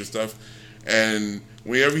Bangladesh and stuff. And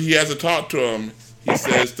whenever he has to talk to them, he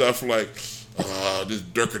says stuff like, "This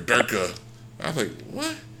Durka." I was like,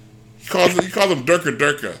 what? He calls them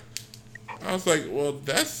Durka. I was like, well,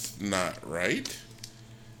 that's not right.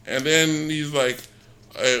 And then he's like,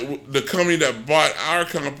 the company that bought our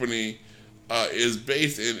company is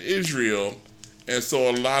based in Israel, and so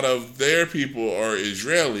a lot of their people are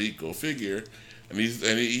Israeli. Go figure. And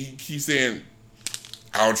he keeps saying,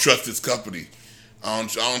 I don't trust this company. I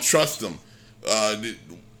don't trust them.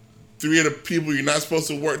 3 of the people you're not supposed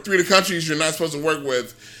to work. 3 of the countries you're not supposed to work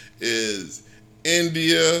with is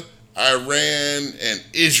India, Iran, and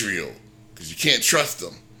Israel, because you can't trust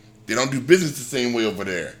them. They don't do business the same way over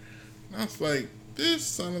there. And I was like, this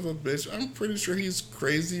son of a bitch, I'm pretty sure he's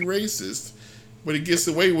crazy racist, but he gets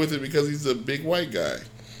away with it because he's a big white guy.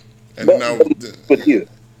 And now with you.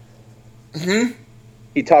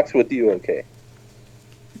 He talks with you, okay?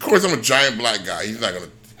 Of course, I'm a giant black guy. He's not gonna.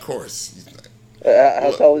 Of course, he's not.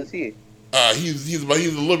 How tall is he? He's a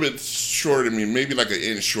little bit shorter than me, maybe like an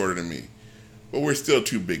inch shorter than me, but we're still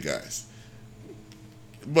 2 big guys.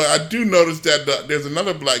 But I do notice that there's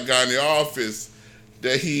another black guy in the office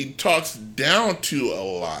that he talks down to a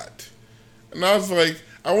lot, and I was like,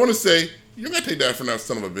 I want to say, you don't gotta take that from that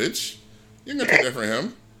son of a bitch. You don't gotta take that from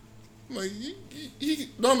him. Like, you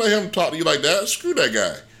don't let him talk to you like that. Screw that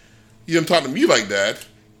guy. He doesn't talk to me like that,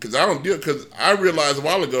 because I don't deal. Because I realized a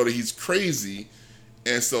while ago that he's crazy,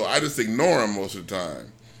 and so I just ignore him most of the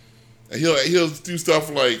time. And he'll do stuff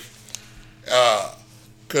like,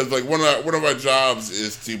 because like one of our jobs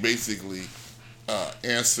is to basically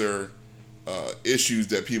answer issues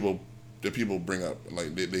that people bring up.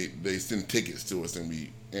 Like they send tickets to us and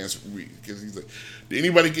we answer. Because he's like, did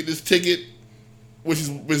anybody get this ticket? Which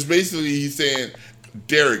basically he's saying,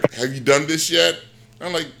 Derek, have you done this yet?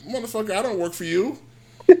 I'm like, motherfucker, I don't work for you.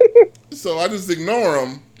 So I just ignore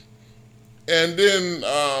him. And then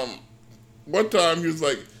one time he was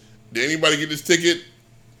like, did anybody get this ticket?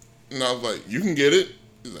 And I was like, you can get it.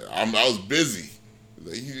 He's like, I was busy.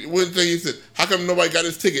 One thing he said, how come nobody got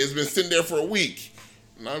his ticket? It's been sitting there for a week.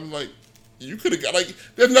 And I was like, you could have got, like,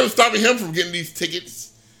 there's nothing stopping him from getting these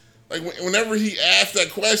tickets. Like, whenever he asked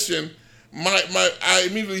that question, I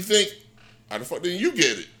immediately think, how the fuck didn't you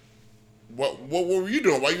get it? What were you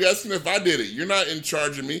doing? Why are you asking if I did it? You're not in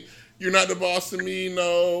charge of me. You're not the boss of me.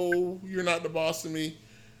 No, you're not the boss of me.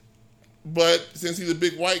 But since he's a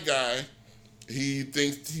big white guy, he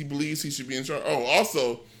believes he should be in charge. Oh,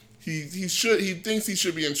 also, he thinks he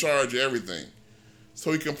should be in charge of everything.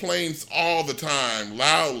 So he complains all the time,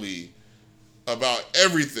 loudly, about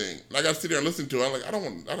everything. Like I sit there and listen to it, I'm like, I don't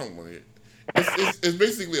want to hear it. It's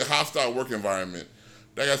basically a hostile work environment.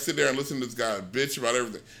 Like I sit there and listen to this guy bitch about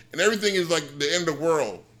everything. And everything is like the end of the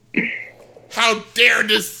world. How dare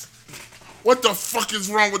this? What the fuck is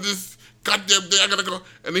wrong with this goddamn thing? I gotta go.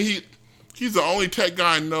 And then he's the only tech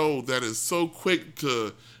guy I know that is so quick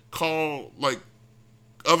to call like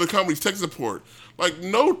other companies' tech support. Like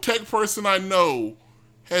no tech person I know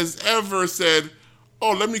has ever said,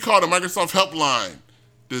 oh, let me call the Microsoft helpline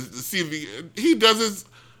to see if he does this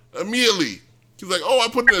immediately. He's like, oh, I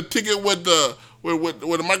put in a ticket with the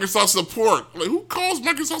Microsoft support. Like, who calls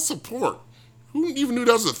Microsoft support? Who even knew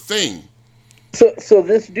that was a thing? So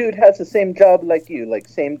this dude has the same job like you, like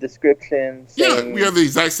same description. Yeah, we have the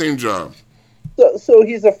exact same job. So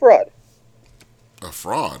he's a fraud. A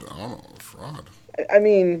fraud? I don't know. A fraud. I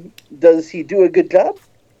mean, does he do a good job?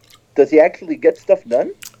 Does he actually get stuff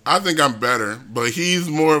done? I think I'm better, but he's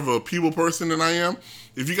more of a people person than I am.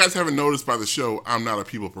 If you guys haven't noticed by the show, I'm not a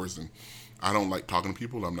people person. I don't like talking to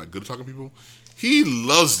people. I'm not good at talking to people. He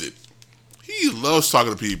loves it. He loves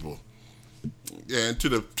talking to people. Yeah, and to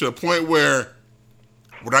the point where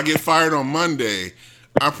when I get fired on Monday,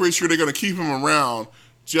 I'm pretty sure they're going to keep him around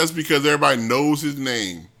just because everybody knows his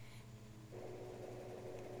name.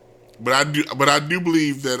 But I do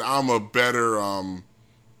believe that I'm a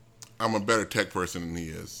better tech person than he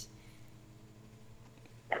is.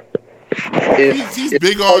 He's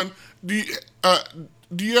big on. Do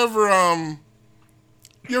you ever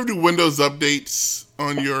do Windows updates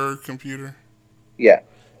on your computer? Yeah.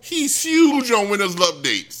 He's huge on Windows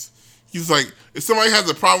updates. He's like, if somebody has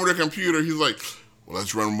a problem with their computer, he's like, well,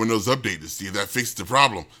 let's run Windows Update to see if that fixes the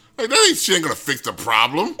problem. Like, that ain't gonna fix the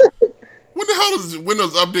problem. When the hell is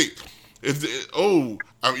Windows Update? You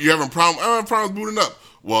having a problem? I'm having problems booting up.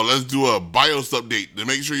 Well, let's do a BIOS update to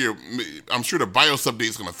make sure I'm sure the BIOS update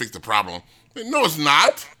is gonna fix the problem. Like, no, it's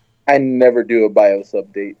not. I never do a BIOS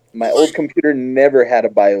update. My old computer never had a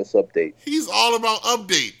BIOS update. He's all about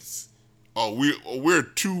updates. Oh, we're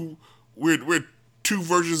two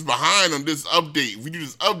versions behind on this update. If we do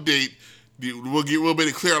this update, we'll be able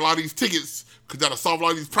to clear a lot of these tickets because that'll solve a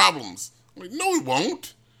lot of these problems. I'm like, no, it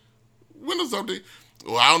won't. Windows update.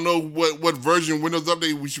 Well, I don't know what version Windows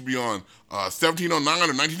update we should be on. 1709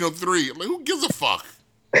 or 1903. I'm like, who gives a fuck?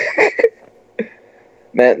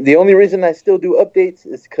 Man, the only reason I still do updates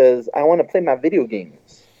is because I want to play my video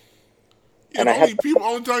games. Yeah, the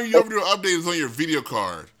only time you ever do an update is on your video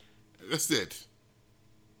card. That's it.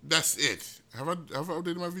 Have I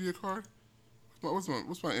updated my video card? What's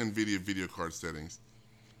my NVIDIA video card settings?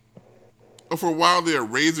 Oh, for a while there,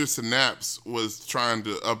 Razer Synapse was trying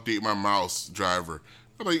to update my mouse driver.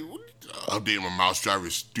 I'm like, updating my mouse driver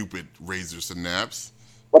is stupid, Razer Synapse.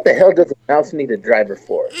 What the hell does a mouse need a driver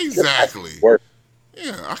for? Exactly.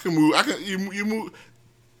 Yeah, I can move. You move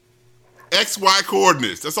XY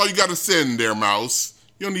coordinates. That's all you got to send there, mouse.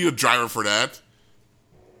 You don't need a driver for that.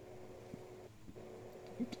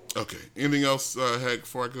 Okay. Anything else, Heck,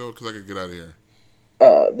 before I go? Because I can get out of here.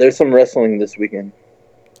 There's some wrestling this weekend.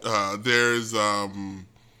 There's a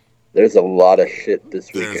lot of shit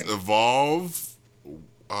this weekend. There's Evolve,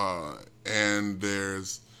 and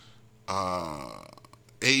there's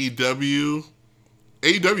AEW.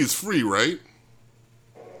 AEW is free, right?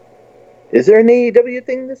 Is there an AEW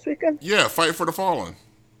thing this weekend? Yeah, Fight for the Fallen.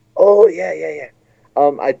 Oh yeah.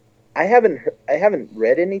 I haven't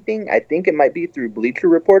read anything. I think it might be through Bleacher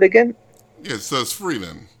Report again. Yeah, so it's free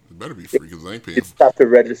then. It better be free because I ain't paying. You have to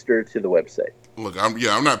register to the website. Look,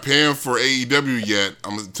 I'm not paying for AEW yet.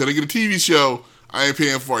 Until they get a TV show, I ain't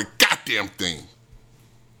paying for a goddamn thing.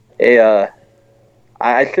 Hey,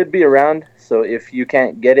 I should be around, so if you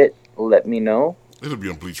can't get it, let me know. It'll be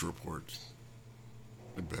on Bleacher Report.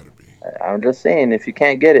 It better be. I'm just saying, if you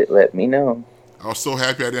can't get it, let me know. I was so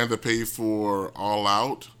happy I didn't have to pay for All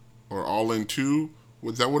Out or All In 2.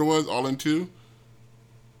 Was that what it was? All In 2?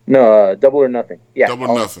 No, Double or Nothing. Yeah, Double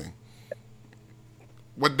or Nothing.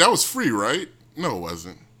 What? That was free, right? No, it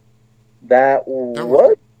wasn't. That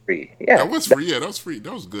was free. Yeah, that was free. Yeah, that was free.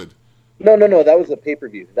 That was good. No. That was a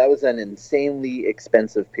pay-per-view. That was an insanely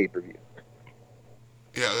expensive pay-per-view.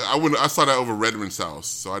 Yeah, I saw that over Redmond's house,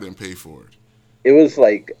 so I didn't pay for it. It was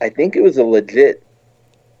like, I think it was a legit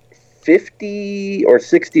 $50 or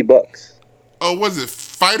 $60. Oh, was it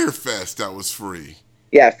Fyter Fest that was free?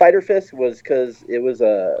 Yeah, Fyter Fest was because it was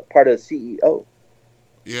a part of CEO.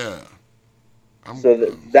 Yeah.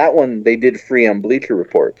 That one they did free on Bleacher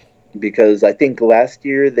Report because I think last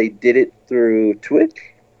year they did it through Twitch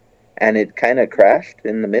and it kind of crashed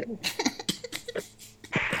in the middle.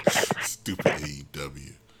 Stupid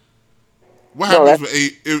AEW. What happens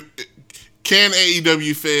with can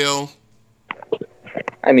AEW fail?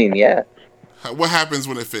 I mean, yeah. What happens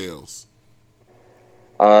when it fails?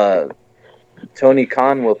 Tony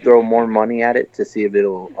Khan will throw more money at it to see if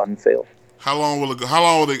it'll unfail. How long will it go? How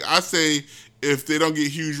long will it? I say if they don't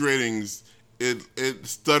get huge ratings, it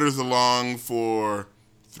stutters along for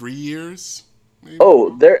 3 years. Maybe?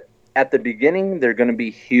 Oh, at the beginning, they're going to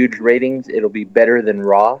be huge ratings. It'll be better than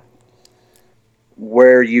Raw.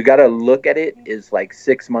 Where you got to look at it is like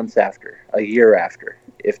 6 months after, a year after,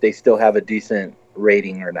 if they still have a decent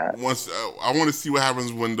rating or not. Once I want to see what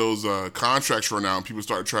happens when those contracts run out and people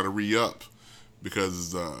start trying to re-up,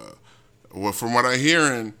 because from what I'm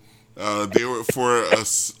hearing, they were for a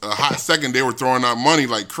hot second they were throwing out money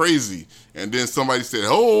like crazy, and then somebody said,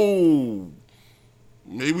 "Oh,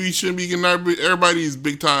 maybe we shouldn't be getting everybody's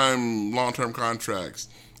big time long term contracts.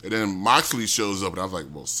 And then Moxley shows up, and I was like,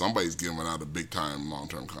 well, somebody's giving out a big time long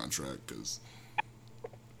term contract because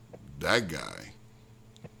that guy.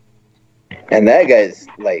 And that guy's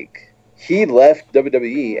like, he left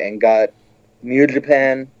WWE and got New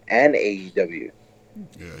Japan and AEW.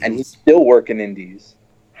 Yeah, and he's still working indies.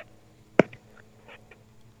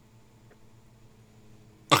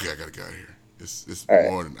 Okay, I gotta get out of here. It's All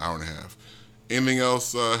more than an hour and a half. Anything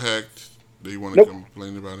else, Hecht, that you want to Nope.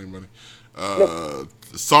 complain about anybody? Nope.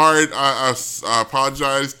 Sorry, I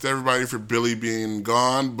apologize to everybody for Billy being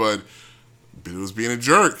gone, but Billy was being a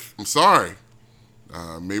jerk. I'm sorry.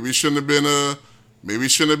 Maybe it shouldn't have been a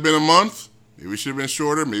month. Maybe it should have been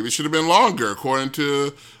shorter. Maybe it should have been longer, according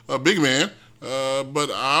to a big man. But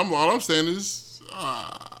all I'm saying is,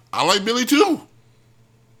 I like Billy too.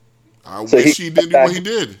 I wish he did what he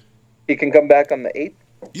did. He can come back on the 8th?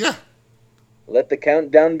 Yeah. Let the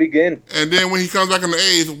countdown begin. And then when he comes back on the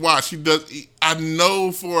 8th, watch, I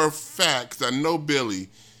know for a fact, 'cause I know Billy.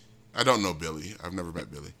 I don't know Billy. I've never met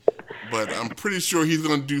Billy. But I'm pretty sure he's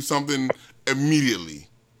going to do something immediately.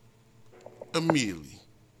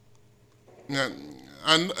 Now,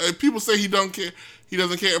 people say he doesn't care.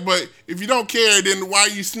 But if you don't care, then why are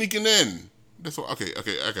you sneaking in? That's what. Okay,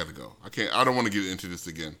 I gotta go. I don't want to get into this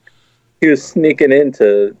again. He was sneaking in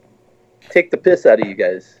to take the piss out of you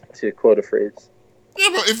guys, to quote a phrase. Yeah,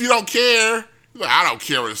 but if you don't care, like, I don't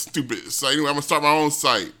care what a stupid site. Anyway, I'm gonna start my own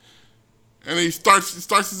site. And he starts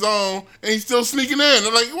his own, and he's still sneaking in.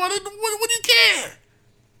 I'm like, what do you care?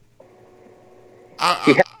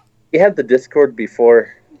 He had the Discord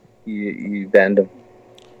before you banned him.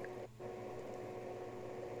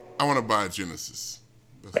 I want to buy a Genesis.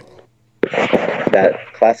 That's all.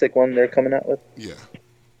 That classic one they're coming out with? Yeah.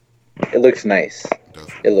 It looks nice.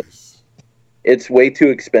 It looks. It's way too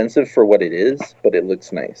expensive for what it is, but it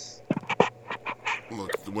looks nice.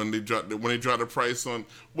 Look, when they dropped the price on,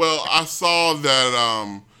 well, I saw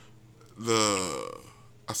that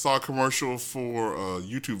I saw a commercial for a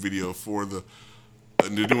YouTube video for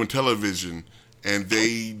they're doing television, and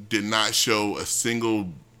they did not show a single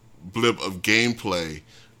blip of gameplay,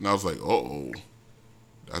 and I was like, oh,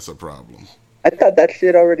 that's a problem. I thought that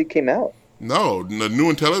shit already came out. No, the new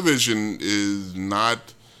in television is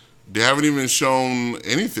not. They haven't even shown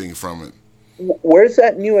anything from it. Where's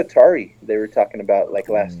that new Atari they were talking about like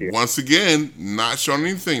last year? Once again, not showing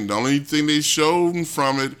anything. The only thing they showed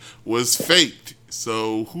from it was faked.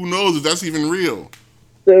 So who knows if that's even real?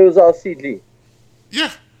 So it was all CG.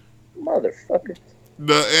 Yeah. Motherfuckers.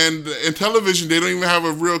 And in television, they don't even have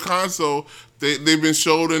a real console. They've been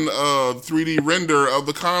showed in a 3D render of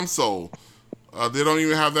the console. They don't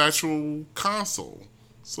even have the actual console.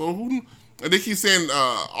 So and they keep saying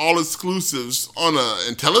all exclusives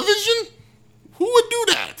in television? Who would do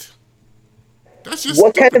that? That's just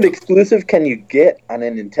what kind of exclusive can you get on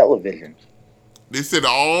an Intellivision? They said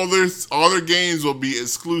all their games will be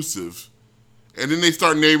exclusive, and then they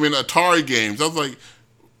start naming Atari games. I was like,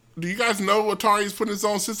 do you guys know Atari's putting its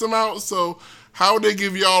own system out? So how would they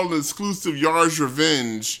give y'all an exclusive Yard's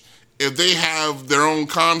Revenge if they have their own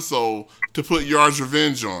console to put Yard's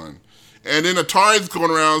Revenge on? And then Atari's going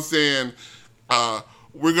around saying,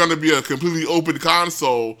 we're going to be a completely open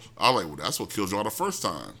console. I was like, well, that's what killed y'all the first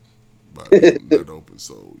time. But not open,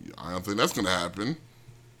 so I don't think that's going to happen.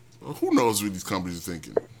 Well, who knows what these companies are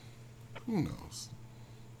thinking? Who knows?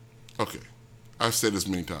 Okay. I've said this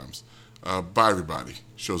many times. Bye, everybody.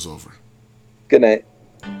 Show's over. Good night.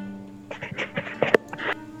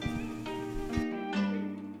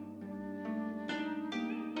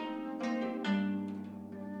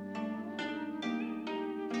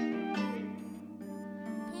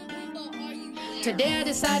 Today I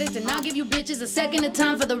decided to not give you bitches a second of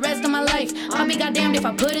time for the rest of my life. I'll be goddamned if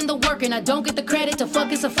I put in the work and I don't get the credit to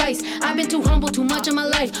fucking suffice. I've been too humble too much of my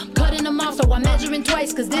life, cutting them off so I'm measuring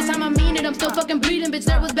twice. Cause this time I mean it, I'm still fucking bleeding. Bitch,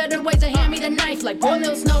 there was better ways to hand me the knife. Like poor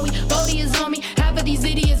little Snowy, Bodie is on me. Half of these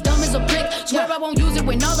idiots dumb as a brick. Swear I won't use it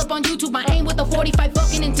when all up on YouTube. I aim with a 45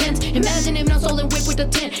 fucking intense. Imagine if no soul and whip with a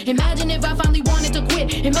 10. Imagine if I finally wanted to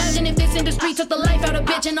quit. Imagine if this industry took the life out of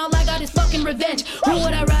bitch and all I got is fucking revenge. Who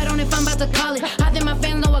would I ride on if I'm about to call it? I think my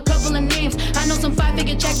fans know a couple of names. I know some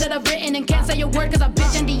 5-figure checks that I've written and can't say a word cause I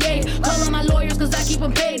bitch NDA'd. Call on my lawyers cause I keep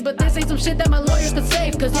them paid. But this ain't some shit that my lawyers could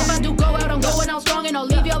save. Cause if I do go out, I'm going out strong and I'll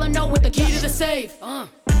leave y'all a note with the key to the safe.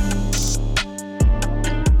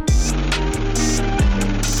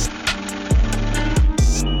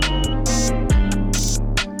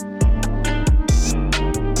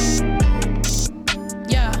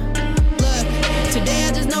 Yeah, look, today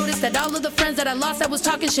I just noticed pissed at all of the friends that I lost that was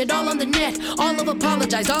talking shit all on the net. All of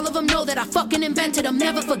apologize, all of them know that I fucking invented them,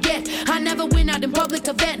 never forget. I never went out in public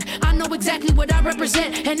to vent. I know exactly what I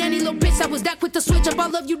represent. And any little bitch that was that quick to switch up,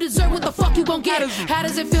 all of you deserve what the fuck you gon' get. How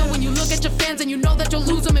does it feel when you look at your fans and you know that you'll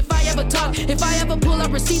lose them if I ever talk? If I ever pull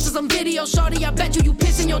up receipts or some video, shorty, I bet you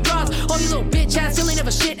piss in your drawers. Oh, you little bitch ass, silly,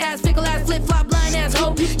 never shit ass, fickle ass, flip flop, blind ass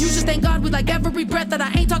hoe. You should thank God with like every breath that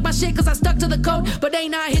I ain't talk my shit cause I stuck to the code. But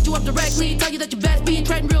ain't I hit you up directly, tell you that you best be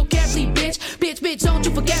treading real carefully, bitch. Bitch, don't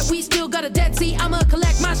you forget we still got a dead sea. I'ma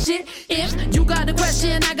collect my shit. If you got a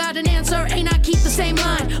question, I got an answer. Ain't I keep the same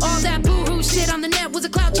line? All that boo-hoo shit on the net was a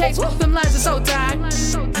cloud chase. Them lies are so tired.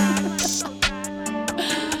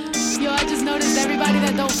 Yo, I just noticed everybody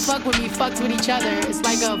that don't fuck with me fucks with each other. It's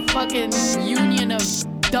like a fucking union of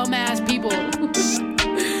dumbass people.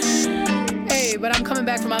 Hey, but I'm coming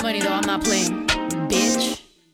back for my money though, I'm not playing.